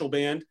influential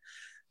band.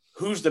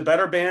 Who's the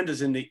better band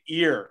is in the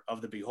ear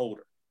of the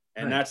beholder,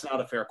 and that's not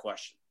a fair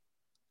question.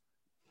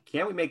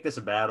 Can't we make this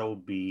a battle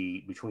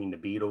between the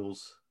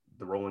Beatles,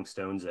 the Rolling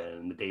Stones,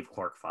 and the Dave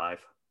Clark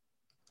Five?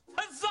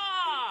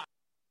 Huzzah!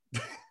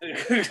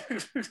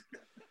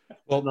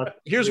 Well,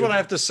 here's what I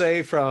have to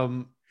say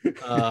from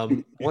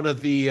one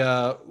of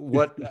the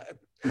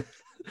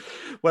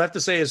what I have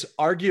to say is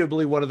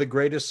arguably one of the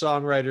greatest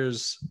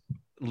songwriters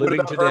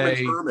living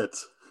today.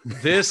 Hermits?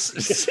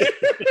 This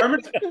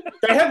Hermits,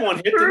 they had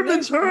one hit.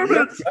 Hermits.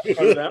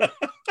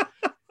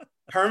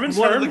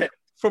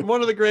 From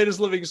one of the greatest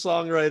living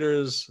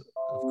songwriters,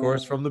 of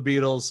course, from the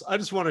Beatles. I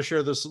just want to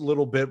share this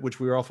little bit, which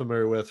we are all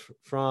familiar with,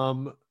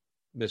 from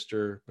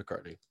Mr.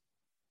 McCartney.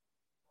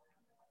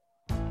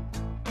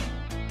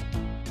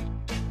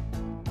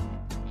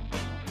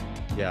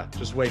 Yeah,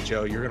 just wait,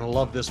 Joe. You're going to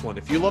love this one.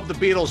 If you love the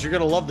Beatles, you're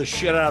going to love the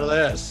shit out of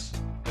this.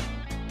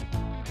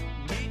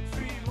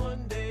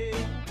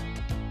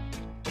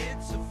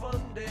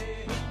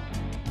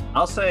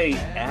 I'll say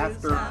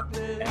after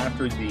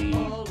the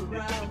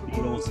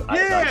Beatles.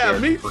 Yeah,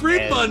 Meat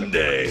Free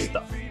Monday.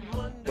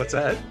 What's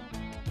that?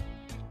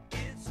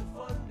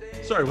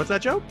 Sorry, what's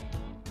that, Joe?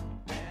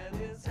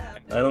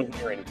 I don't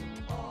hear anything.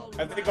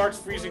 I think Art's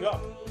freezing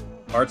up.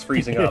 Art's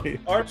freezing up.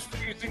 Art's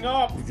freezing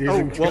up.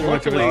 Oh, well,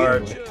 luckily,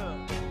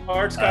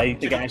 Art's got I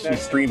think actually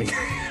streaming.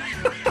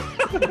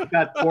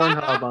 Got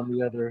Pornhub on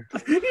the other.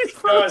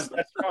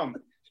 That's from.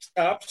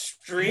 Stop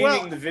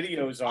streaming the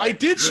videos. I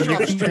did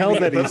stop. You can tell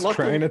that he's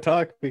trying to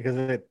talk because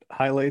it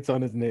highlights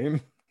on his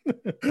name.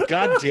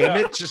 God damn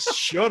it! Just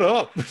shut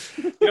up.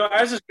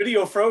 As this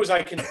video froze,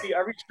 I can see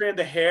every strand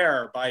of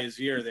hair by his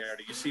ear there.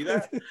 Do you see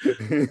that?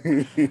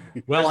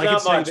 Well, I can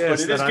not say much,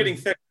 this, but it is getting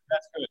thick.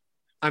 That's good.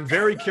 I'm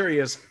very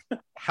curious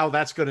how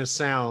that's going to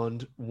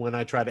sound when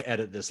I try to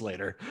edit this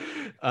later.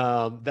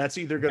 That's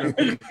either going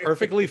to be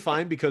perfectly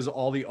fine because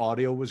all the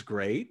audio was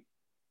great,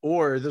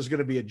 or there's going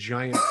to be a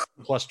giant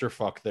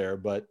clusterfuck there.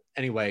 But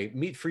anyway,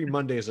 Meat Free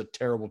Monday is a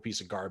terrible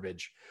piece of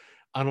garbage.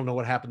 I don't know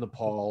what happened to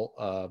Paul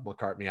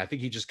McCartney. I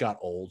think he just got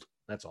old.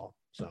 That's all.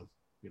 So,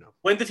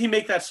 When did he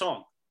make that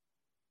song?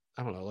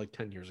 I don't know, like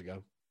 10 years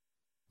ago.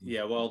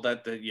 Yeah, well,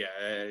 You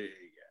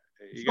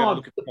It's gotta not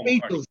look at the Paul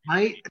Beatles,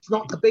 mate. It's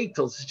not the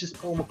Beatles. It's just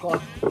Paul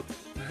McCartney.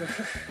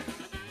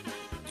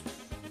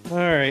 All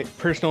right,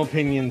 personal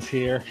opinions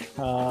here.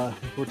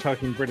 If we're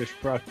talking British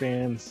rock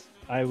bands,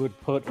 I would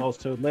put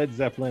also Led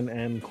Zeppelin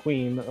and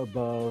Queen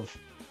above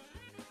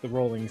the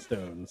Rolling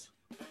Stones.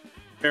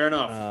 Fair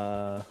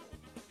enough.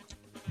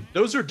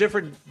 Those are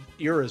different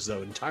eras,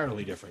 though,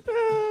 entirely different.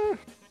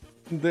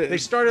 They They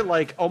started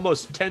like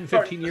almost 10,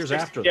 15 years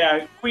after.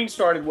 Yeah, Queen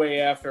started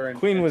way after. And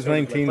Queen was so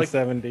did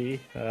 1970,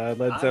 Led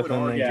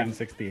Zeppelin argue-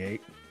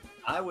 1968.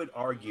 I would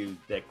argue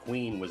that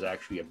Queen was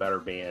actually a better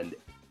band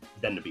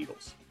than the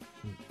Beatles.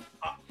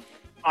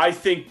 I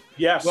think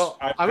yes. Well,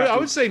 I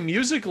would say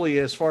musically,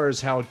 as far as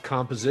how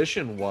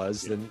composition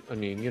was, then I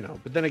mean,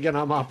 But then again,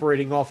 I'm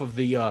operating off of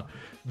the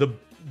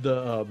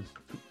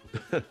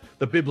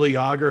the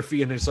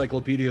bibliography and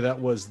encyclopedia that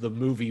was the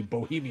movie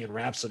Bohemian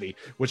Rhapsody,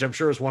 which I'm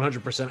sure is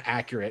 100%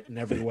 accurate in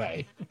every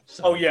way.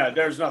 So. Oh yeah,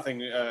 there's nothing.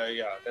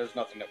 There's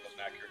nothing that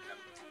wasn't accurate.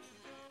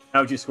 How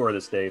would you score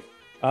this, Dave?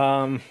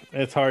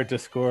 It's hard to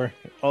score.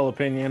 All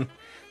opinion.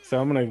 So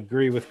I'm going to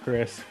agree with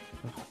Chris.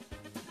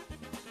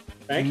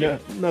 Thank you.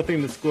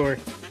 Nothing to score.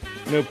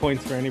 No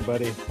points for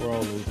anybody. We're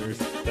all losers.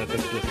 That's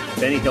just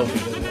Benny Hilton.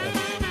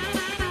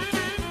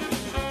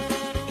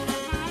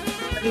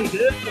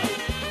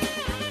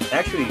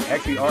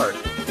 Actually, Art,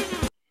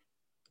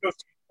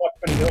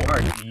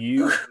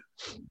 you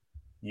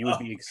would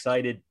be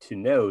excited to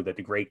know that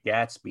The Great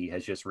Gatsby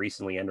has just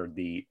recently entered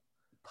the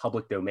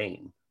public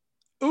domain.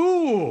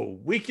 Ooh,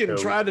 we can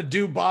So- try to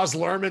do Baz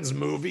Luhrmann's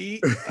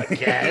movie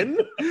again.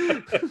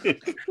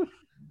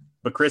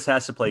 But Chris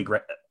has to play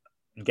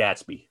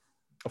Gatsby.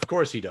 Of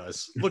course he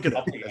does. Look at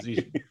him as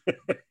he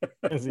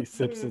As he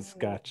sips his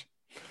scotch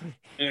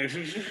Yeah.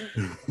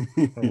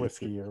 or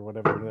whiskey or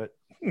whatever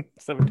that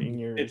 17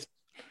 years. It's-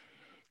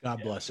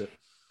 God bless it.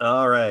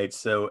 All right.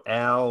 So,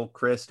 Al,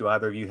 Chris, do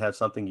either of you have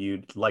something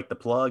you'd like to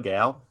plug?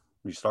 Al,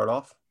 you start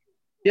off?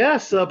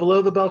 Yes,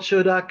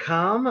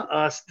 belowthebeltshow.com.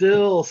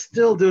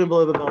 Still doing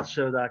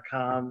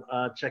belowthebeltshow.com.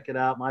 Check it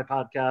out. My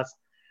podcast,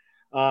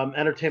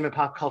 Entertainment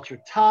Pop Culture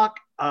Talk.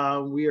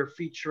 We are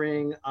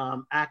featuring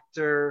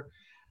actor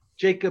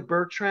Jacob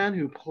Bertrand,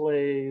 who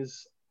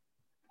plays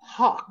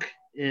Hawk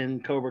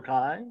in Cobra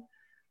Kai.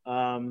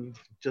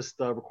 Just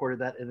recorded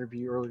that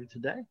interview earlier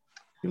today.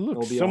 He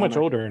looks It'll be so on much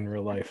our- older in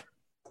real life.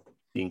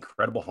 The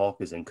Incredible Hulk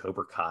is in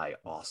Cobra Kai.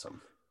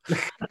 Awesome.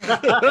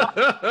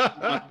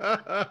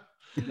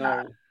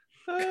 No.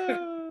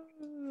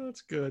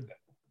 That's good.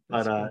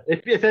 But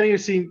if any of you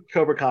have seen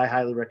Cobra Kai,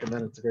 highly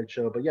recommend it. It's a great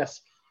show. But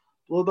yes,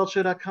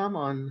 belowthebeltshow.com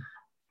on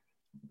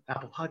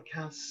Apple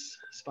Podcasts,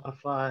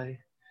 Spotify,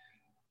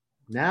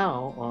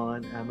 now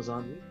on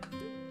Amazon Music.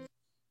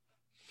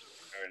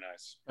 Very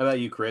nice. How about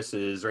you, Chris?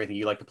 Is there anything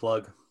you'd like to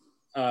plug?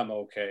 I'm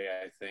okay,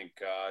 I think.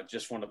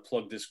 Just want to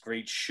plug this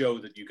great show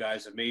that you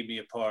guys have made me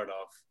a part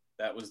of.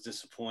 That was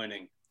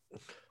disappointing.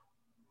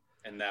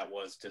 And that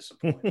was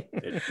disappointing.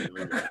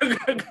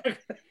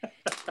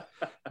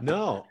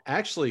 No,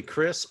 actually,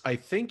 Chris, I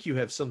think you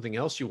have something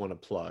else you want to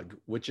plug,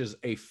 which is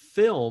a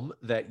film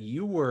that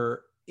you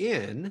were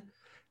in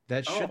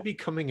that should be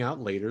coming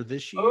out later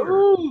this year.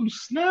 Oh,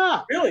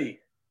 snap. Really?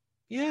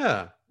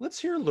 Yeah, let's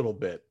hear a little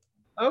bit.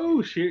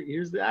 Oh,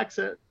 here's the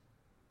accent.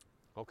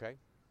 Okay.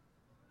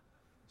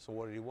 So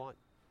what did he want?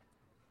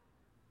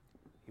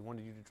 He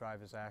wanted you to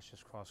drive his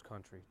ashes cross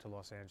country to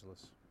Los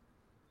Angeles to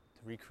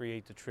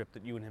recreate the trip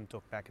that you and him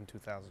took back in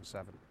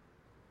 2007.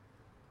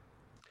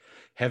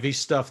 Heavy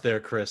stuff there,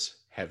 Chris.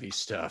 Heavy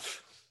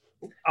stuff.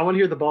 I want to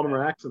hear the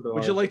Baltimore accent, though.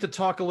 Would you like to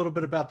talk a little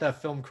bit about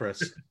that film,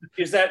 Chris?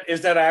 Is that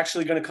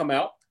actually going to come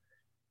out?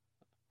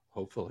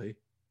 Hopefully.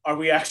 Are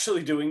we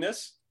actually doing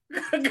this?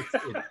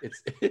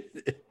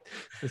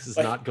 This is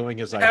Like, not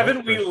going as I Haven't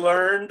hoped, we Chris.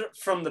 learned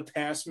from the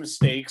past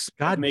mistakes? of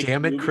God making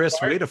damn it, movie Chris.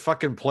 parts? Way to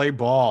fucking play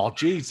ball.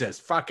 Jesus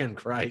fucking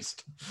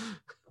Christ.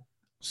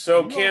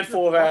 So, You Can off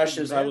Full your of fucking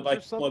Ashes, I would meds like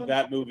or to plug something?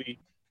 that movie.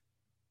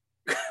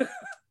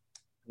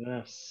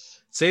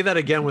 Yes. Say that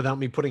again without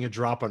me putting a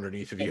drop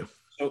underneath of you.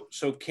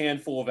 So Can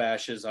Full of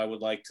Ashes, I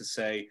would like to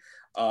say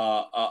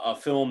a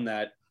film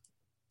that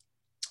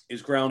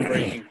is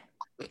groundbreaking.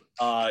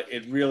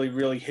 It really,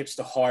 really hits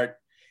the heart.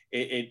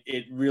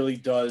 It really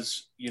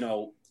does,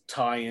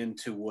 tie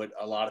into what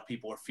a lot of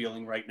people are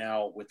feeling right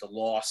now with the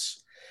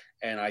loss.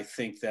 And I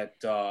think that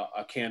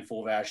A Can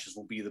Full of Ashes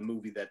will be the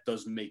movie that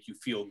does make you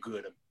feel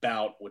good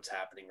about what's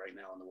happening right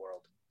now in the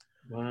world.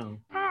 Wow.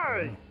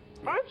 Hey,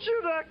 aren't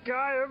you that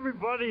guy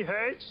everybody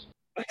hates?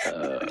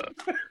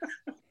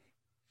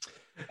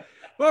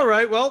 All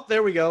right. Well,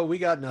 there we go. We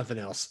got nothing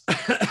else.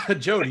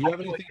 Joe, do you have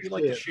anything you'd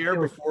like to share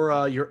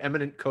before your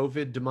imminent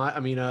COVID demise? I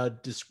mean,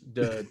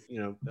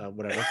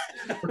 whatever.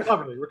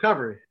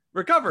 Recovery.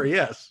 Recovery,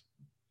 yes.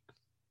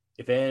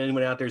 If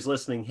anyone out there is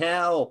listening,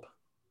 help.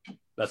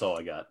 That's all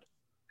I got.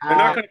 They're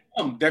not going to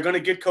come. They're going to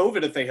get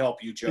COVID if they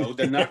help you, Joe.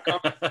 They're not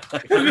coming.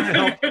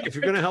 If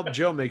you're gonna help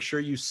Joe, make sure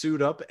you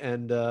suit up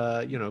and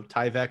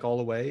Tyvek all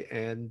the way.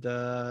 And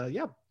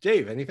yeah,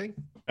 Dave, anything?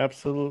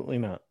 Absolutely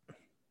not.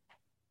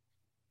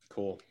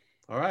 Cool.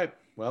 All right.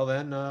 Well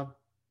then,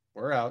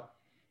 we're out.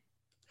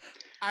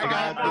 I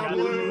got the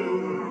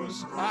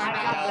blues.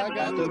 I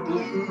got the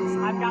blues.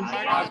 I got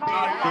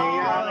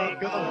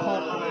the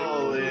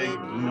alcoholic.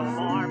 No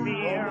more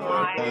beer,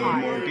 No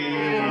more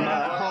beer,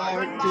 my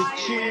heart to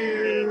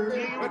cheer.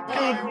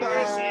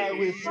 Goodbye,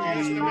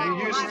 whiskey.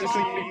 You used to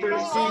keep me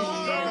first. So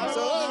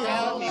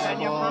long,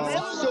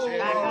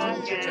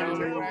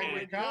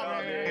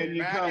 and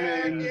you're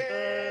coming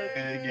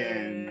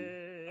again.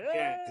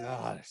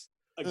 God.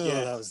 Again.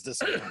 Oh, that was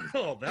disappointing.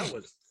 Oh, that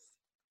was.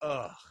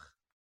 Ugh.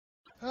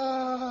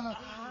 Ah,